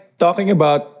 But Mike, talking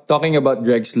about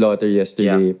Greg Slaughter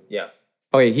yesterday. Yeah.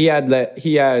 Okay, he had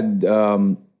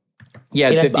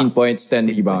 15 points, 10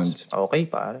 rebounds. Okay,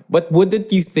 pare. But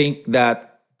wouldn't you think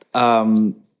that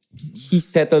he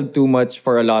settled too much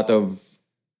for a lot of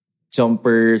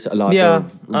jumpers, a lot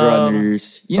of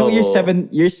runners?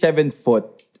 You're 7 foot.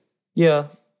 Yeah,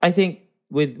 I think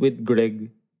with Greg,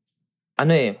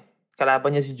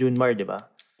 kalaban niya si Junmar, di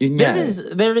ba?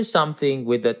 There is something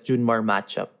with that Junmar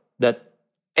matchup that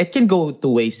it can go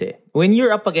two ways eh. When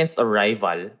you're up against a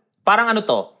rival, parang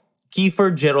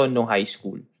Kiefer Jeron nung high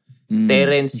school.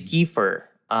 Terence Kiefer,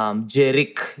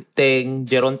 Jerick Teng,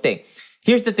 Jeron Teng.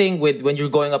 Here's the thing with when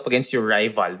you're going up against your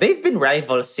rival. They've been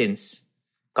rivals since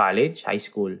college, high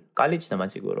school. College naman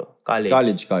siguro.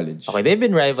 College. Okay, they've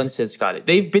been rivals since college.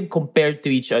 They've been compared to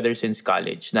each other since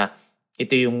college na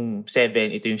ito yung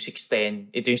 7, ito yung 6'10",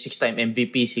 ito yung 6-time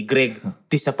MVP, si Greg,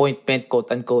 disappointment,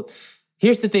 quote-unquote.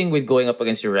 Here's the thing with going up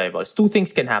against your rivals. Two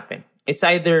things can happen. It's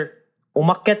either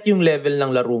umakyat yung level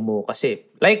ng laro mo kasi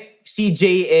like CJ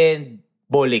and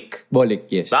Bolik,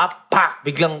 yes.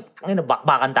 Biglang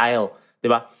bakbakan tayo, di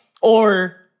ba?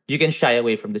 Or you can shy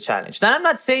away from the challenge. Now, I'm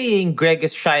not saying Greg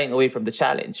is shying away from the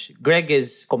challenge. Greg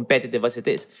is competitive as it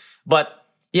is. But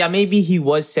yeah, maybe he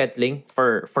was settling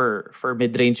for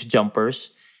mid-range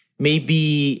jumpers.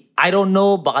 Maybe, I don't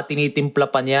know, baka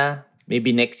tinitimpla pa niya.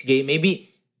 Maybe next game.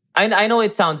 Maybe, I know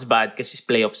it sounds bad kasi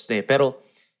playoffs na pero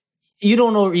you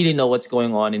don't really know what's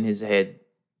going on in his head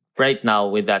right now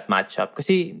with that matchup.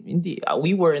 Kasi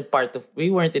we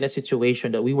weren't in a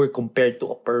situation that we were compared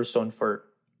to a person for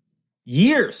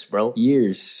years, bro.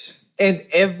 Years. And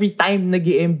every time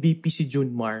nag-MVP si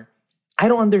Junmar, I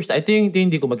don't understand. Ito yung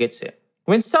hindi ko magets eh.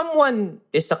 When someone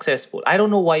is successful, I don't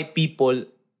know why people,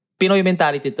 Pinoy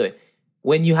mentality to eh,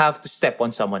 when you have to step on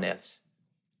someone else.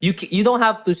 You don't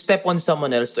have to step on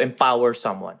someone else to empower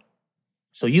someone.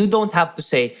 So you don't have to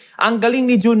say, ang galing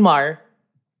ni Junmar,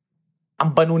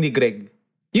 ang banu ni Greg.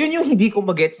 Yun yung hindi ko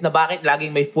magets na bakit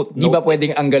laging may footnote. Di ba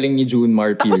pwedeng ang galing ni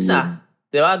Junmar, period? Tapos na.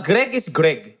 Diba? Greg is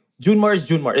Greg. Junmar is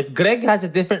Junmar. If Greg has a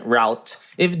different route,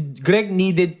 if Greg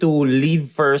needed to leave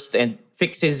first and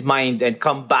fix his mind and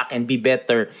come back and be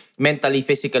better mentally,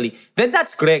 physically, then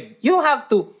that's Greg. You don't have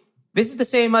to. This is the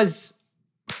same as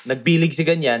nagbilig si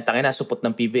ganyan, tangina supot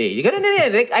ng PBA. Ganun din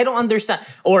yan. Like, I don't understand.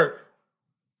 Or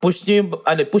push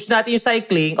natin yung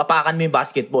cycling, apakan mo yung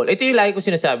basketball. Ito yung lagi ko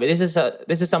sinasabi.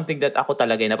 This is something that ako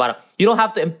talaga na parang you don't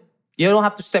have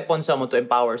to step on someone to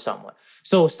empower someone.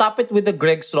 So stop it with the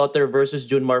Greg Slaughter versus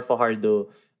Junmar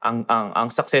Fajardo. Ang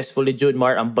successful ni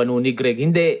Junmar, ang banu ni Greg.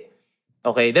 Hindi.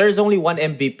 Okay, there is only one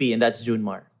MVP and that's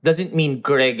Junmar. Doesn't mean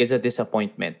Greg is a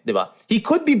disappointment, di ba? He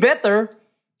could be better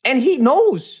and he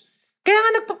knows. Kaya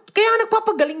nga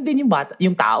nagpapagaling din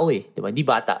yung tao eh, di ba? Di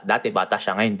bata. Dati bata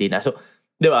siya, ngayon di na. So,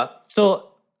 di ba?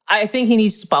 So, I think he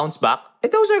needs to bounce back. And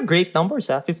those are great numbers,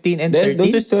 15 and 13.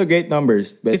 Those are still great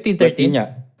numbers. 15-13?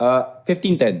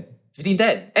 15-10.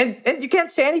 15-10. And you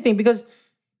can't say anything because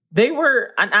they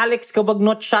were an Alex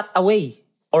Cabagnot shot away.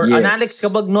 Or an Alex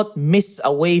Cabagnot miss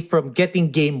away from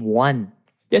getting game 1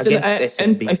 against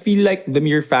SMB. And I feel like the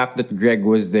mere fact that Greg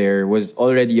was there was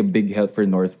already a big help for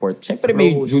Northport. Siyempre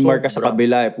may Junmar ka sa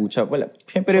kabila pucha. Wala.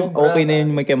 Siyempre okay na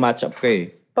yun may match-up ka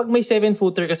eh. Pag may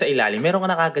 7-footer ka sa ilalim, meron ka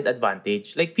na kagad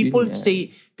advantage. Like people say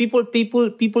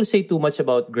too much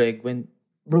about Greg when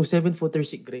bro 7-footer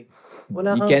si Greg.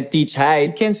 You can't teach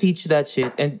height. You can't teach that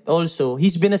shit. And also,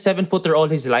 he's been a 7-footer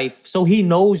all his life. So he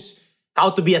knows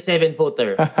how to be a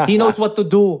 7-footer. He knows what to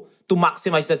do to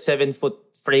maximize that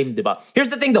 7-foot frame, di ba?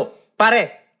 Here's the thing though.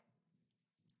 Pare,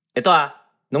 ito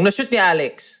nung na-shoot ni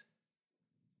Alex,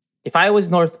 if I was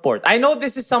Northport, I know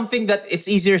this is something that it's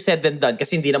easier said than done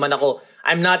kasi hindi naman ako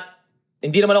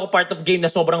part of game na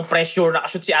sobrang pressure,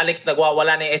 nakashoot si Alex,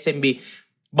 nagwawala na yung SMB.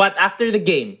 But after the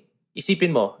game,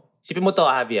 isipin mo to,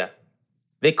 Javia,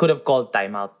 they could have called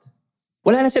timeout.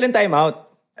 Wala na silang timeout.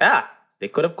 Yeah, they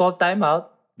could have called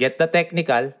timeout. Get the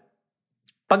technical.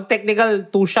 Pag technical,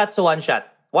 2 shots o 1 shot?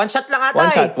 1 shot lang ata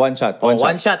One shot.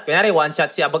 One shot. Kunyari, 1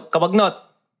 shot si Cabagnot.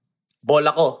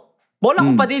 Bola ko. Bola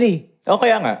ko pa din eh. O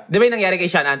kaya nga. Di ba yung nangyari kay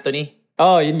Sean Anthony?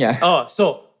 Oh, yun nga.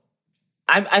 So,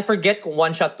 I forget kung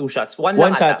 1 shot, 2 shots. One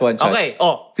shot. Okay,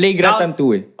 Flagrant ang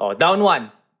 2 eh. Down 1.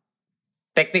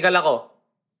 Technical ako.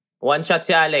 1 shot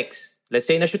si Alex. Let's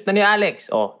say na-shoot na ni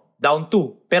Alex. Down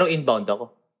 2. Pero inbound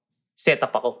ako. Set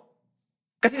up ako.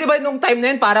 Kasi di ba nung time na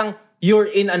yun, parang you're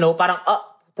in parang,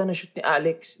 puta na-shoot ni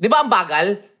Alex. Di ba ang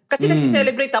bagal? Kasi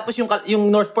nagsiselebrate tapos yung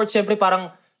Northport syempre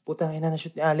parang, puta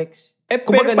na-shoot ni Alex.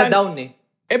 Kumbaga na down eh.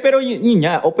 Pero yun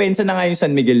nga, opensa na nga yung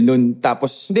San Miguel nun.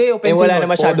 Tapos, wala na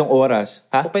masyadong oras.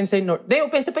 Ha? Opensa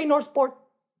pa yung Northport.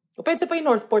 Opensa pa yung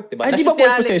Northport, diba? Di ba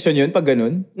ball possession yun pag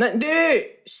ganun?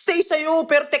 Hindi! Stay sa'yo,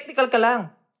 pero technical ka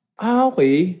lang.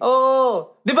 Okay.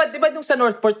 Oo. Di ba nung sa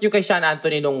Northport yung kay Sean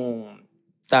Anthony nung...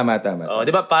 Tama.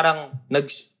 Di ba parang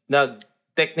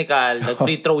nag-technical,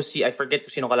 nag-free throw I forget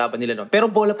kung sino kalaban nila nun. Pero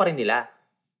bola pa rin nila.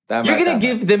 You're gonna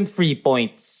give them free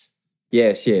points.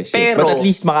 Yes. Pero, but at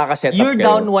least makakaset up you're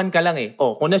down 1 ka lang eh.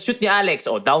 Kung na-shoot ni Alex,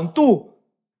 down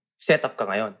 2. Set up ka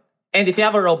ngayon. And if you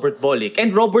have a Robert Bolick,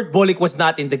 and Robert Bolick was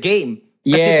not in the game.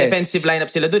 Kasi defensive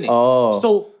lineup sila dun eh.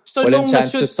 So walang nung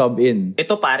chance to sub in.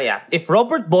 Ito pare if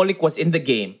Robert Bolick was in the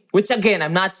game, which again,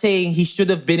 I'm not saying he should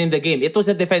have been in the game. It was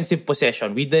a defensive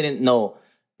possession. We didn't know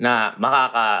na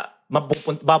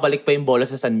babalik pa yung bola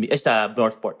sa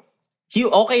Northport.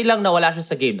 Okay lang na wala siya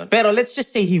sa game nun. Pero let's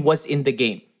just say he was in the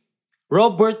game.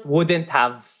 Robert wouldn't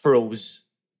have froze.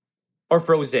 Or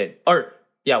frozen.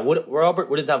 Robert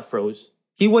wouldn't have froze.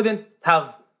 He wouldn't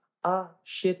have,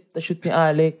 na-shoot ni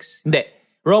Alex. Hindi.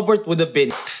 Robert would have been,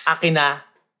 akin na,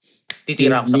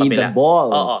 titira ako sa kabila. The ball.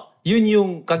 Oo. Yun yung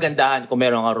kagandahan kung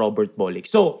meron nga Robert Bolick.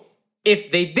 So,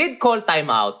 if they did call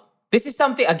timeout, this is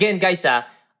something, again guys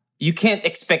you can't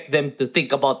expect them to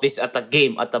think about this at a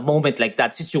game, at a moment like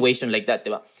that, situation like that,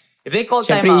 diba? If they call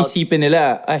timeout... Siyempre isipin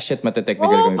nila,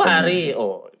 matetechnical kami. Pare.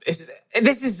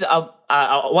 This is a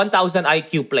 1,000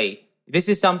 IQ play. This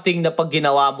is something na pag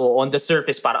ginawa mo on the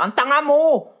surface, parang, ang tanga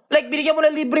mo! Like, binigyan mo na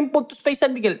libreng puntos pa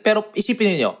San Miguel. Pero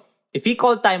isipin niyo, if he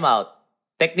called timeout,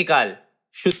 technical,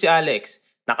 shoot si Alex,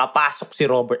 nakapasok si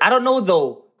Robert. I don't know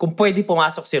though, kung pwede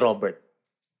pumasok si Robert.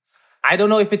 I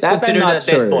don't know if it's considered a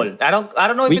dead ball. I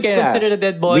don't know if it's considered a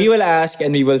dead ball. We will ask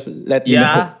and we will let you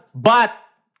know. But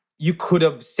you could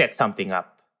have set something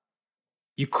up.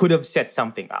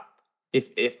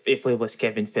 If it was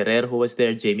Kevin Ferrer who was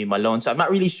there, Jamie Malone. So I'm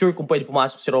not really sure kung pwede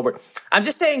pumasok si Robert. I'm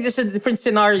just saying there's a different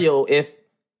scenario if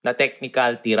na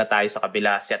technical, tira tayo sa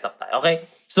kabila, set up tayo. Okay?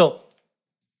 So,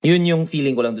 yun yung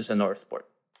feeling ko lang doon sa Northport.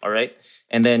 Alright?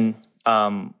 And then,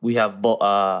 we have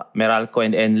Meralco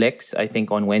and NLEX, I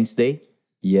think, on Wednesday.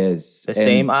 Yes. The And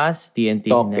same as TNT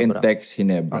Talk and Ginebra. Text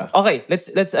Ginebra. Okay,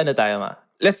 let's ano tayo ma.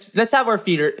 Let's have our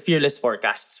fearless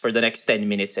forecasts for the next 10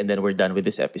 minutes and then we're done with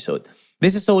this episode.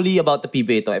 This is solely about the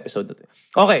PBA to episode na to.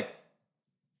 Okay.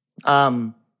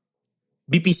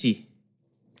 BPC.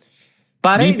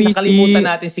 Pare, BPC. nakalimutan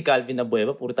natin si Calvin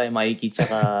Abueva. Puro tayo Mikey,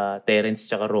 tsaka Terence,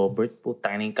 tsaka Robert.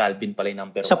 Putang yung Calvin pala yung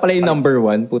number 1. Siya pala yung number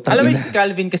 1. Putang Alam mo ina. si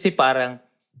Calvin kasi parang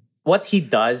what he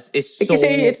does is so kasi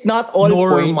it's not all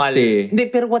normal. points eh. Hindi,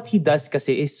 pero what he does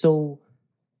kasi is so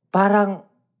parang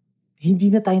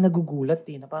hindi na tayo nagugulat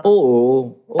eh. Na parang,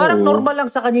 Oo. parang normal lang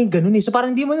sa kanya yung ganun eh. So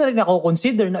parang hindi mo na rin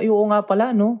ako-consider na oo nga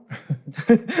pala, no?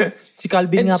 Si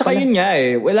Calvin And nga saka pala. yun nga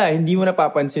eh. Wala, hindi mo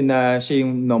napapansin na siya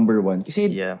yung number 1.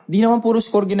 Kasi di naman puro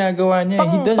score ginagawa niya.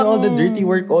 He does all the dirty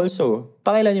work also.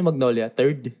 Pakailan yung Magnolia?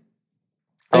 Third,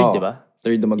 di ba?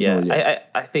 Third the Magnolia.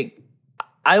 Yeah, I think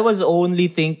I was only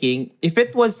thinking if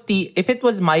it was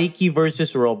Mikey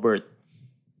versus Robert,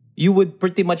 you would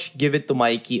pretty much give it to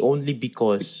Mikey only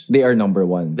because They are number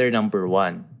 1. they're number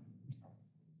 1.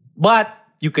 But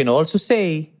you can also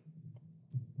say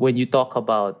when you talk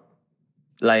about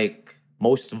like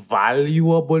most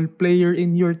valuable player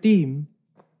in your team,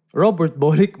 Robert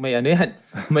Bolick, may ano yan.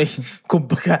 May,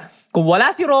 kumbaga, kung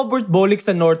wala si Robert Bolick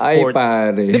sa Ay Northport,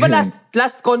 pare. di ba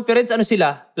last conference, ano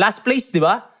sila? Last place, di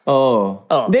ba? Oo.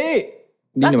 Oh. Hindi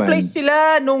Last naman. place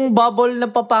sila nung bubble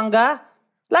ng Pampanga.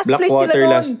 Last place sila Blackwater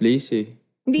noon. last place eh.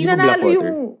 Hindi ba nanalo Blackwater? yung...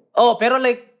 Oh, pero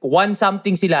like,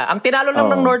 1-something sila. Ang tinalo lang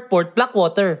ng Northport,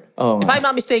 Blackwater. Oo If I'm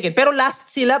not mistaken. Pero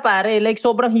last sila, pare. Like,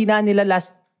 sobrang hina nila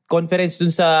last conference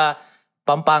dun sa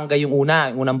Pampanga yung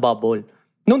unang bubble.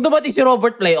 Nung dumating si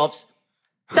Robert playoffs,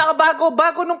 saka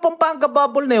bago nung Pampanga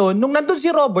bubble na yun, nung nandun si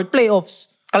Robert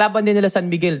playoffs, kalaban din nila San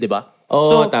Miguel, di ba?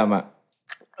 Oo, tama.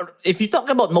 If you talk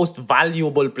about most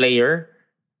valuable player,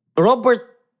 Robert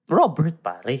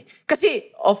pare. Kasi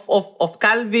of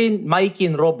Calvin, Mikey,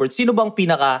 and Robert, sino bang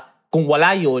pinaka, kung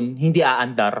wala yun, hindi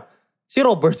aandar? Si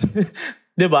Robert.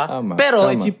 Diba? Tama, Pero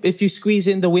tama. if you squeeze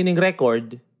in the winning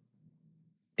record,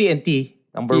 TNT,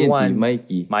 number TNT,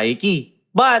 1. Mikey.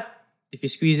 But, if you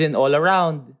squeeze in all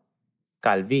around,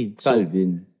 Calvin. So,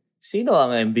 Calvin. sino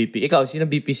ang MVP? Ikaw, sino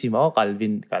BPC mo? Ako,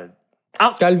 Calvin.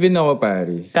 Calvin ako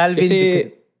pare. Calvin. Kasi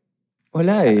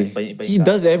wala eh. Iba He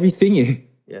does everything eh.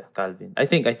 Yeah, Calvin. I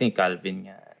think Calvin.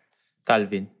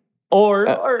 Calvin. Or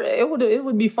it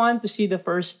would be fun to see the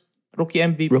first rookie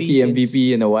MVP. Rookie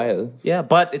MVP in a while. Yeah,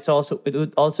 but it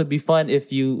would also be fun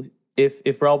if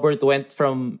Robert went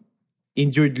from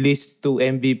injured list to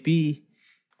MVP.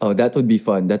 Oh, that would be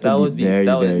fun. That would be very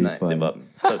nice, fun. diba?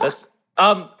 So that's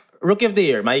rookie of the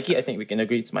year, Mikey. I think we can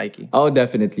agree it's Mikey. Oh,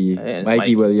 definitely. Ayan, Mikey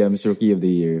Mikey. Williams, Rookie of the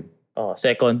Year. Oh,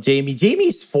 second, Jamie.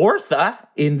 Jamie's fourth,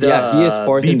 in the He is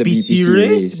fourth in the BPC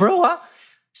race. bro,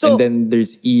 So and then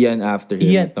there's Ian after him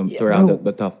Ian, to round out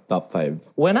the top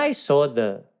 5. when I saw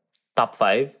the top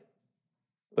 5,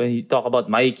 when you talk about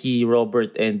Mikey,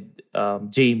 Robert, and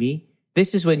Jamie,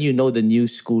 this is when you know the new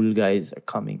school guys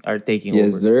are taking over.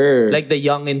 Yes, sir. Like the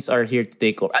youngins are here to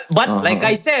take over. But like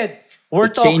I said, we're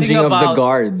the talking changing of the about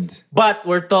guard. But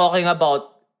we're talking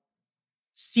about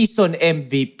season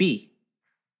MVP.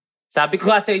 Sabi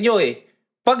ko nga sa inyo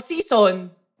pag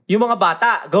season, yung mga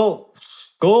bata, go.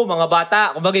 Go mga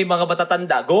bata. Kumbaga yung mga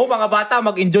matatanda, go mga bata,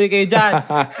 mag-enjoy kayo dyan.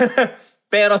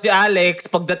 Pero si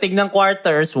Alex, pagdating ng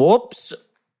quarters, whoops,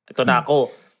 ito na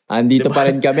ako. Andito pa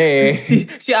rin kami eh.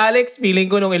 Si Alex, feeling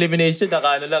ko nung elimination,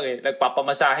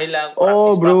 nagpapamasahe lang.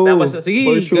 Oh, practice, bro. Tapos, sige,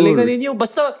 For sure. galingan ninyo.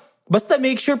 Basta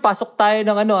make sure pasok tayo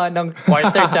ng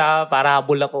quarters para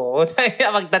habol ako.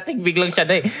 Magdating biglang siya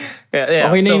na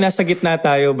Yeah, Okay na so, yung nasa gitna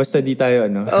tayo, basta di tayo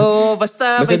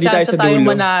basta may di tayo chance sa tayong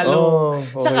dulo. manalo.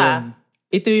 Okay Saka, yan.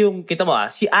 ito yung, kita mo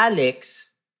si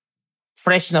Alex,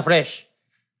 fresh na fresh.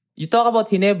 You talk about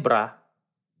Ginebra,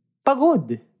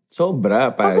 pagod.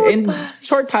 Sobra, pare. Pagod, And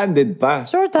short-handed pa.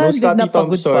 Short-handed no Scotty na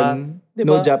pagod Thompson, pa. Diba?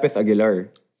 no Japeth Aguilar.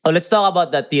 Oh, let's talk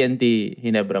about that TNT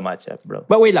Ginebra matchup, bro.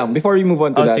 But wait lang, before we move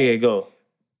on to that, Sige, go.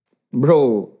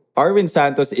 bro, Arwin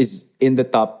Santos is in the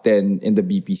top 10 in the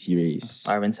BPC race.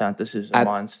 Arvin Santos is a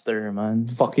monster, man.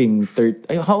 Fucking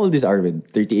 30. How old is Arvin?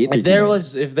 38? If there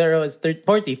was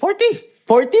 40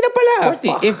 40 na pala. 40.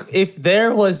 Fuck. If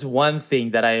there was one thing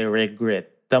that I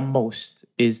regret the most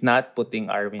is not putting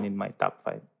Arvin in my top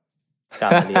 5.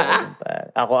 Kamali ako dun, pare.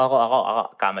 Ako,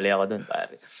 kamali ako dun,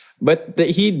 pare. But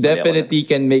he definitely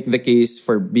can make the case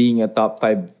for being a top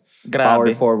 5 power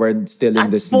forward still in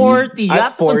At this 40. league. You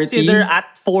have to consider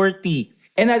at 40.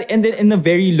 And then in a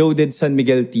very loaded San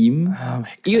Miguel team, Oh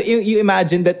my God. you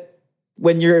imagine that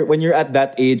when you're at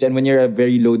that age and when you're a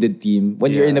very loaded team,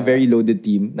 when you're in a very loaded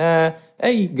team, na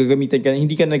gagamitin ka,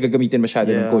 hindi ka na gagamitin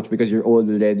masyado ng coach because you're old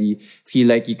already, feel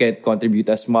like you can't contribute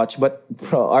as much. But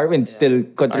bro, Arwin's still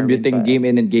contributing game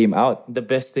in and game out. The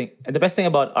best thing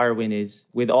about Arwin is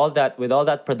with all that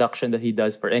production that he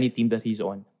does for any team that he's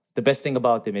on, the best thing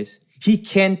about him is he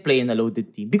can play in a loaded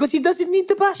team because he doesn't need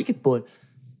the basketball.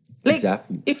 Like,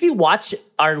 Exactly. if you watch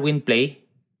Arwin play,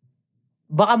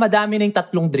 baka madami na yung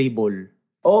 3 dribble.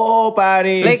 Oh,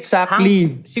 pare. Like,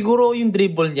 exactly. Siguro yung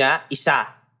dribble niya,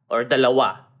 1 or 2.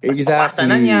 Tapos Exactly. papasa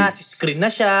na niya, screen na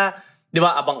siya, di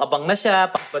ba, abang-abang na siya,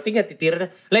 pagpating niya, titira.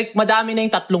 Like, madami na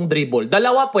yung 3 dribble. 2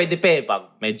 pwede pa pag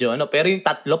medyo pero yung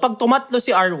 3, pag tumatlo si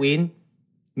Arwin,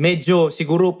 medyo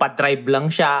siguro pa-drive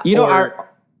lang siya. You know,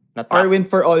 na-trap. Arwin,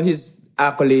 for all his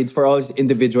accolades, for all his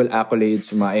individual accolades,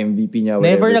 mga MVP niya,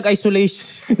 Never whatever.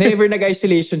 nag-isolation. Never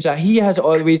nag-isolation siya. He has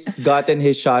always gotten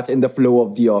his shots in the flow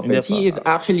of the offense. In the He is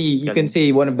actually, you can say,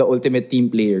 one of the ultimate team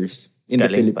players in the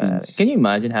Galing, Philippines. pare. Can you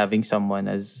imagine having someone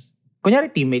as,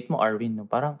 kunyari teammate mo, Arwin, no?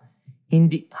 Parang,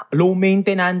 hindi, low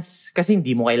maintenance, kasi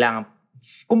hindi mo kailangan.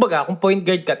 Kumbaga, kung point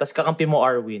guard ka, tas kakampi mo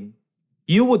Arwin,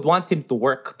 you would want him to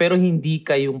work, pero hindi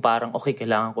ka yung parang, okay,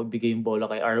 kailangan ko bigay yung bola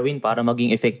kay Arwin para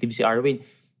maging effective si Arwin.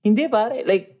 Hindi, pare.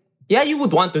 Like, yeah, you would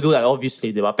want to do that,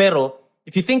 obviously, di ba? Pero,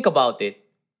 if you think about it,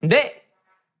 hindi.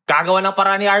 Gagawa ng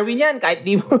paraan ni Arwin yan, kahit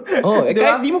di mo. Oh, di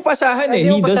kahit ba? di mo pasahan Kahit eh. di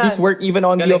mo He does pasahan. his work even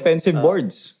on the Galing. offensive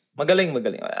boards. Magaling.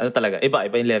 Ano talaga? Iba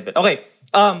yung level. Okay.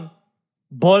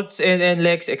 Bolts and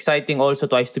Lex, exciting also.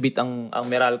 Twice to beat ang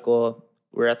Meralco.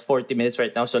 We're at 40 minutes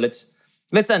right now. So let's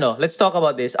talk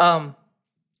about this.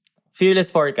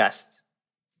 Fearless forecast.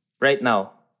 Right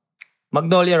now.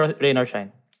 Magnolia, rain or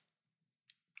shine?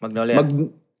 Magnolia. I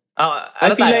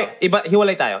feel tayo? like-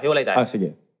 Hiwalay tayo.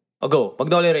 Sige. Go.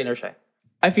 Magnolia, rain or shine?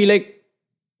 I feel like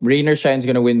Rain or Shine's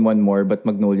gonna win one more, but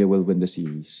Magnolia will win the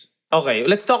series. Okay,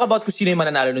 let's talk about kung sino yung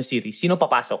mananalo ng series. Sino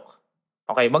papasok?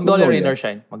 Okay, Magnolia, rain or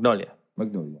shine? Magnolia.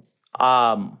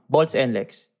 Bolts and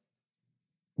Lex.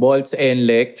 Bolts and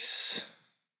Lex.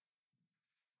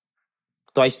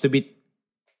 Twice to beat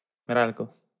Meralco.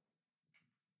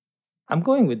 I'm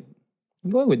going with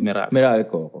Meralco.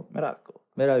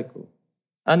 Meralco.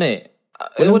 Ano eh?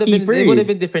 Walang It Kiefer would eh. have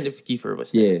been different if Kiefer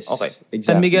was there. Yes, Okay. exactly.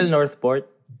 San Miguel, Northport.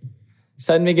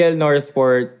 San Miguel,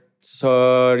 Northport.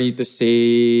 Sorry to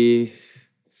say,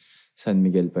 San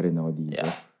Miguel pa rin ako dito. Yeah.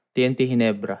 TNT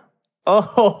Ginebra.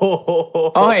 Oh!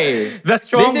 Okay. The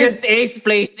strongest 8th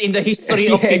place in the history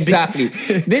of Yeah, PBA. exactly.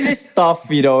 This is tough,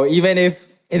 even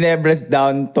if Ginebra's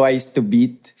down twice to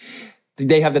beat,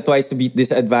 they have the twice to beat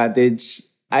disadvantage.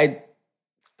 I'd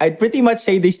pretty much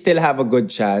say they still have a good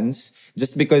chance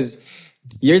just because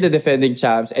you're the defending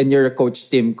champs and you're a Coach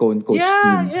Tim Cone team.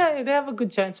 Yeah, they have a good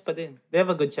chance pa din. They have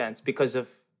a good chance because of,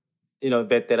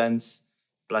 veterans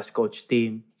plus coach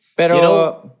team.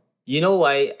 Pero You know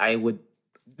why I would...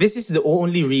 This is the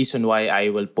only reason why I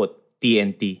will put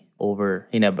TNT over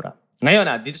Ginebra. Ngayon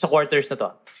dito sa quarters na to.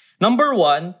 Number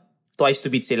 1, twice to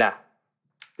beat sila.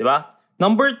 Diba?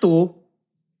 Number 2,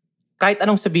 kahit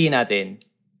anong sabihin natin,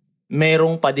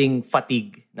 merong pa ding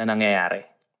fatigue na nangyayari.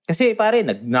 Kasi pare,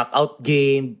 nag-knockout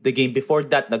game, the game before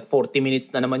that, nag-40 minutes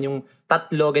na naman yung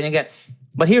 3, ganyan.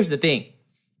 But here's the thing.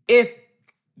 If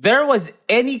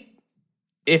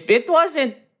it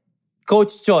wasn't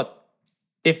Coach Chot,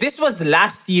 if this was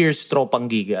last year's Tropang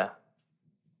Giga,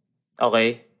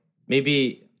 okay,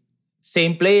 maybe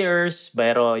same players,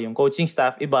 pero yung coaching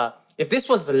staff, iba. If this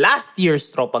was last year's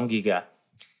Tropang Giga,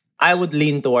 I would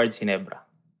lean towards Ginebra.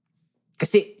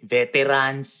 Kasi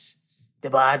veterans,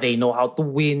 diba? They know how to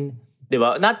win.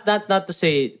 Diba? Not to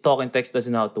say Talking Text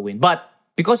doesn't know how to win. But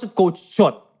because of Coach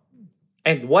Chot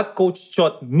and what Coach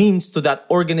Chot means to that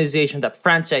organization, that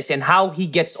franchise, and how he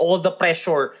gets all the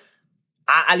pressure,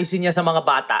 aalisin niya sa mga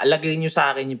bata, lagay niyo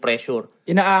sa akin yung pressure.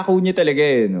 inaako niya talaga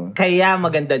no? Kaya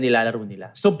maganda nilalaro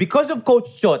nila. So because of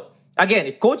Coach Chot, again,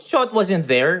 if Coach Chot wasn't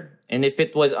there, and if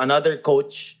it was another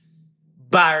coach,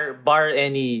 bar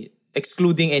any,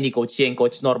 excluding any coach, yung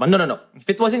Coach Norman. No. If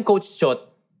it wasn't Coach Chot,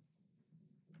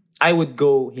 I would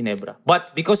go Ginebra.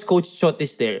 But because Coach Chot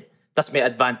is there, tas may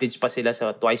advantage pa sila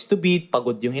sa twice to beat,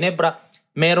 pagod yung Ginebra,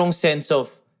 merong sense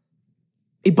of,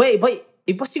 iba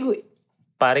siguro.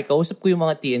 Pare, kausap ko yung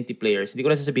mga TNT players. Hindi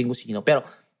ko na sasabihin kung sino. Pero,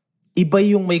 iba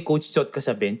yung may Coach Chot ka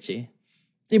sa bench eh.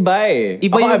 Iba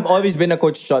yung- I've always been a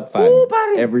Coach Shot fan. Oo,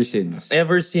 pare. Ever since.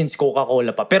 Ever since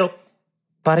Coca-Cola pa. Pero,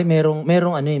 pare, merong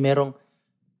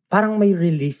parang may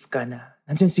relief ka na.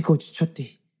 Nandiyan si Coach Chot eh.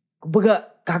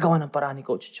 Kumbaga, gagawa ng paraan ni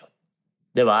Coach Chot.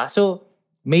 Diba? So,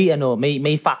 may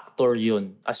factor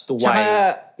yun as to why. Tsaka,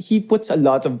 he puts a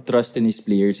lot of trust in his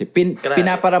players. Correct.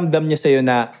 Pinaparamdam niya sa'yo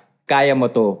na kaya mo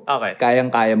to. Okay.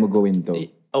 Kayang-kaya mo gawin to.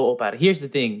 Oo, pare. Here's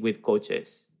the thing with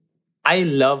coaches. I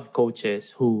love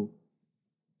coaches who,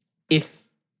 if,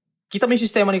 kita mo yung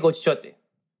sistema ni Coach Chot eh.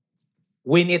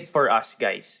 Win it for us,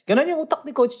 guys. Ganon yung utak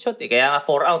ni Coach Chot eh. Kaya nga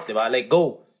 4 out, di ba? Like,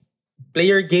 go. Play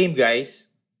your game, guys.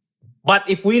 But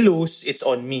if we lose, it's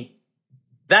on me.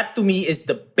 That to me is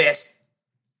the best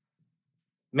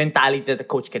mentality that the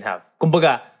coach can have.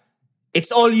 Kumbaga,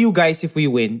 it's all you guys if we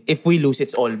win. If we lose,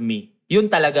 it's all me. Yun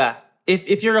talaga.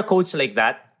 If you're a coach like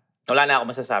that, wala na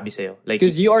ako masasabi sa'yo. Like,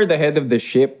 Because you are the head of the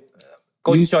ship.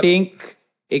 Coach you Chot. think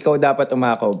ikaw dapat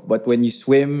umako. But when you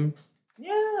swim,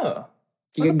 yeah.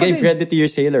 you give credit to your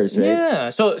sailors, right? Yeah.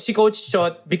 So, si Coach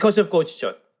Chot, because of Coach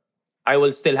Chot, I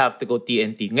will still have to go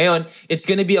TNT. Ngayon, it's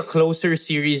gonna be a closer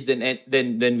series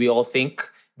than we all think.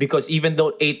 Because even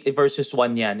though 8 versus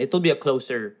 1 yan, it will be a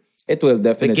closer. It will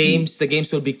definitely. The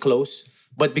games will be close.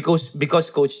 But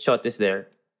because Coach Chot is there,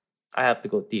 I have to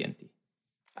go TNT.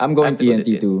 I'm going I have to go to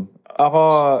TNT too.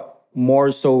 Ako,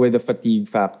 more so with the fatigue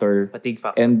factor. Fatigue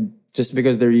factor. And just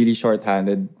because they're really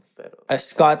short-handed.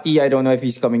 Scotty, I don't know if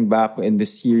he's coming back in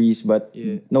this series, but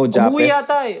no Japet. Umuwi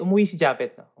yata eh. Umuwi si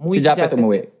Japet. Si Japet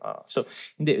umuwi. So,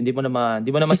 hindi mo na Si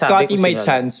masabi. Scotty kung may sino.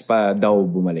 chance pa daw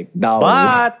bumalik. Daw.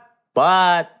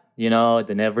 But, you know,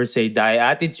 the never say die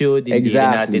attitude, hindi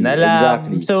Exactly, rin natin alam.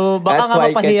 exactly. So, baka That's nga why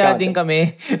I mapahiya can't din count kami.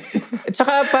 At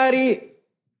saka pare,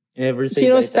 Never say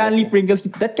you know, die Stanley talaga. Pringles,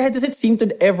 that guy doesn't seem to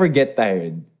ever get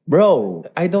tired. Bro,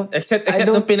 I don't... Except I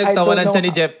nung don't pinagtawanan know siya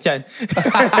ni Jeff Chan.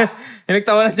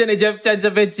 Pinagtawanan siya ni Jeff Chan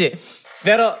sa bench eh.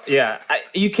 Pero, yeah,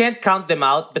 you can't count them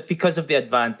out, but because of the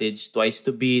advantage, twice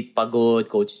to beat,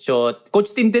 pagod, Coach Chot.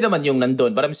 Coach Tim din naman yung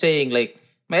nandun. But I'm saying, like,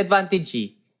 may advantage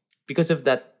eh. Because of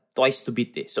that, twice to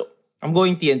beat eh. So, I'm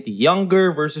going TNT.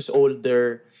 Younger versus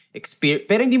older.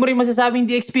 Pero hindi mo rin masasabing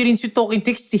di experience yung talking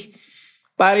text eh.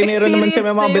 Pare, meron naman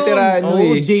siya mga veterano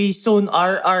eh. Jason,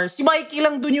 RR. Si Mikey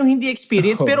lang dun yung hindi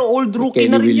experience, pero old rookie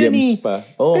Kenny na rin yun Williams eh. pa.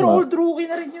 Oo Pero nga. old rookie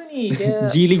na rin yun eh. Kaya,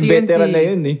 G-League TNT. veteran na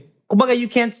yun eh. Kumbaga, you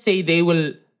can't say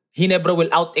Hinebra will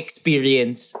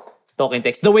out-experience Talking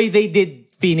Text the way they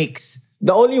did Phoenix.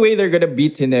 The only way they're gonna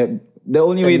beat the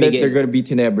only way that Miguel. they're gonna beat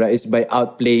Ginebra is by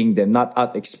outplaying them, not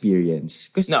out experience.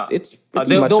 Because No. it's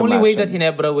pretty much The a only way matchup. that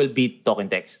Hinebra will beat Talking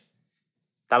Text.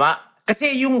 Tama?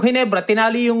 Kasi yung Hinebra,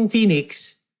 tinali yung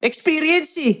Phoenix,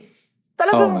 experience eh. Oo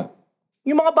Talagang, nga.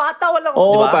 yung mga bata walang,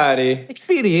 Oo, di ba? pare.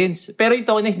 Experience. Pero yung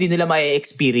Talking Text, hindi nila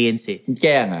ma-experience eh.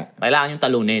 Kaya nga. Kailangan yung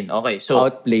talunin. Okay, so,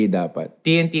 Outplay dapat.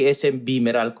 TNT SMB,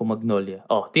 Meralco Magnolia.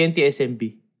 Oh, TNT SMB.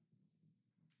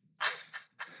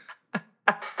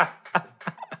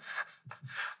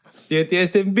 TNT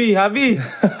SMB, Javi.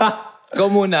 Ikaw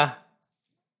muna.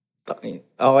 Okay.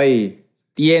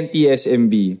 TNT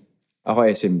SMB. Ako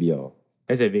SMB ako.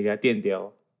 SMB ka, TNT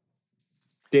ako.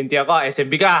 TNT ako,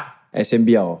 SMB ka. SMB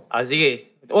ako.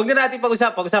 Sige. Huwag na natin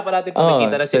pag-usapan. Pag-usapan natin pag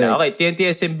nakita na sila. Okay, TNT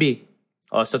SMB.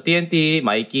 Oh, so TNT,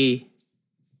 Mikey.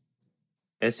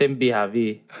 SMB,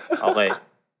 Javi. Okay.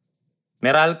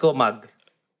 Meralco, Mag.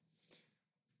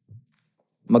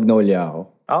 Magnolia ako.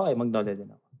 Okay, Magnolia din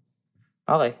ako.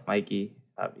 Okay, Mikey,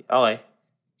 Javi. Okay.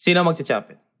 Sino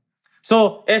magcha-champion?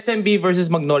 So, SMB versus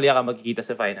Magnolia ka magkikita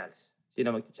sa finals.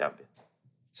 Sino magcha-champion?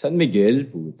 San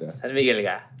Miguel, puta. San Miguel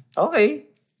ka?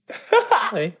 Okay.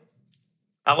 Okay.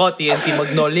 Ako, TNT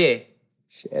Magnolia eh.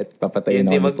 Shit, papatayin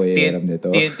ako po yung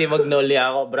nito. TNT Magnolia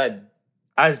ako, Brad.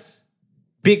 As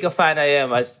big a fan I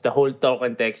am as the whole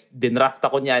Talking Text, dinraft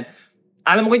ako niyan.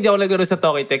 Alam mo ko hindi ako naglaro sa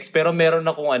Talking Text, pero meron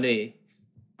akong ano eh.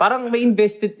 Parang may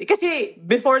invested. Kasi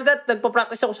before that,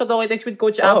 nagpa-practice ako sa Talking Text with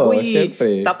Coach Apoy.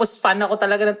 Syempre. Tapos fan ako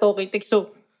talaga ng Talking Text.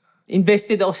 So,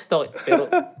 invested ako sa Talking. Pero,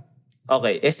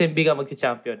 okay, SMB ka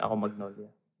magsi-champion. Ako Magnolia.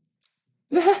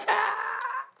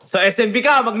 So, SMB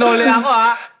ka, Magnolia ako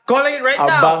ha. Calling it right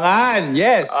now. Abangan!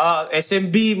 Yes!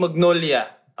 SMB Magnolia.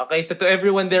 Okay, so to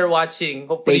everyone there watching,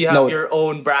 hopefully Take you have note. your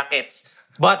own brackets.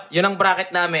 But, yun ang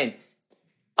bracket namin.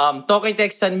 Talking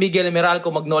Text, San Miguel, and Meralco,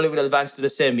 Magnolia will advance to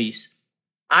the semis.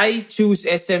 I choose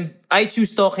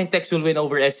Talking Text will win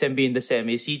over SMB in the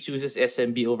semis. He chooses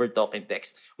SMB over Talking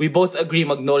Text. We both agree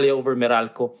Magnolia over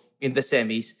Meralco in the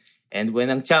semis. And when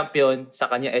ang champion, sa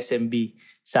kanya SMB,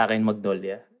 sa akin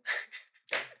Magnolia.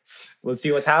 We'll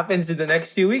see what happens in the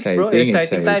next few weeks, bro.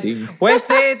 Exciting time.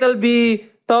 Wednesday, it'll be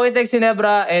Talking Text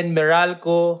Ginebra and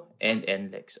Meralco and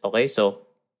NLEX. Okay, so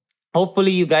hopefully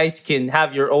you guys can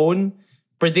have your own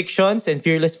predictions and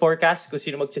fearless forecasts kung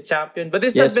sino magcha-champion. But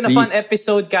this has been a fun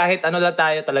episode kahit ano lang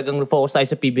tayo, talagang focus tayo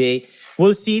sa PBA.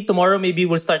 We'll see. Tomorrow maybe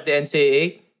we'll start the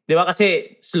NCAA. Di ba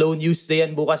kasi slow news day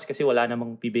yan bukas kasi wala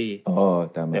namang PBA. Oo,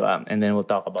 tama. Di ba? And then we'll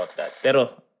talk about that. Pero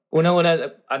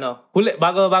unang-una,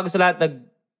 bago sa lahat,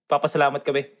 nagpapasalamat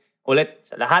kami. Ulit,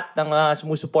 sa lahat ng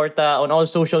sumusuporta on all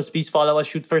socials, please follow us,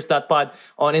 shootfirst.pod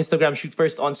on Instagram,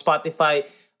 shootfirst on Spotify.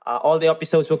 All the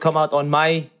episodes will come out on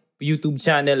my YouTube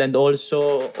channel and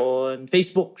also on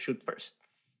Facebook, Shoot First.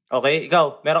 Okay,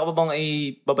 ikaw, meron ka pa bang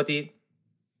ibabatiin?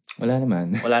 Wala naman.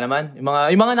 Wala naman?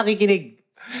 Yung mga nakikinig.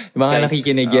 Yung mga Guys,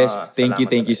 nakikinig, yes.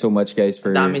 Thank you so much guys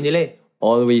for dami nila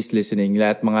always listening.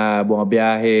 Lahat mga buong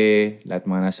biyahe, lahat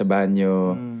mga nasa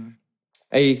banyo.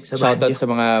 Ay, shoutout sa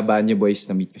mga banyo boys.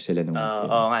 Na-meet ko sila nung weekend.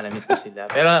 Oo nga, na-meet ko sila.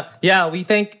 Pero yeah, we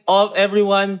thank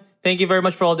everyone. Thank you very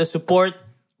much for all the support.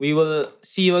 We will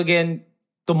see you again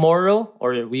tomorrow,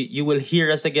 or you will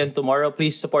hear us again tomorrow.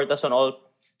 Please support us on all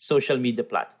social media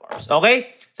platforms.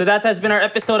 Okay? So that has been our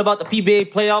episode about the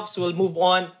PBA playoffs. We'll move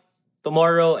on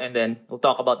tomorrow, and then we'll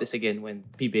talk about this again when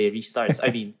PBA restarts. I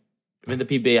mean, when the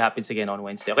PBA happens again on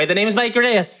Wednesday. Okay, the name is Mike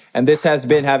Reyes. And this has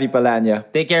been Javi Palanya.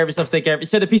 Take care of yourselves, take care of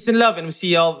each other. Peace and love, and we'll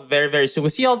see y'all very, very soon. We'll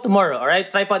see y'all tomorrow, all right?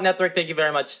 Tripod Network, thank you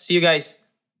very much. See you guys.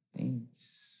 Thanks.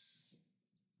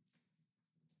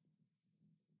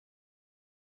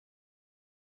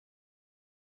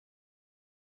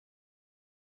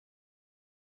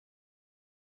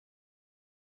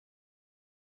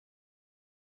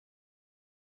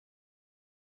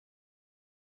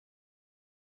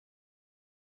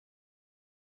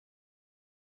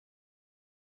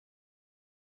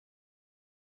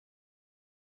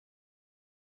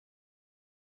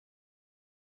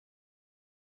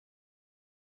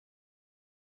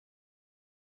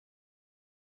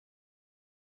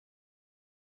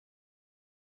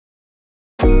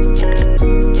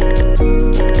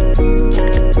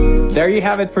 There you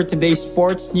have it for today's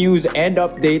sports news and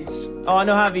updates.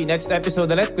 Ano, Javi? Next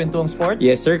episode ulit, Kwentuang Sports?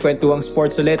 Yes, sir. Kwentuang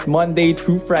Sports ulit, Monday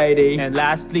through Friday. And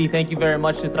lastly, thank you very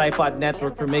much to Tripod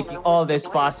Network for making all this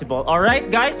possible. All right,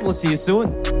 guys, we'll see you soon.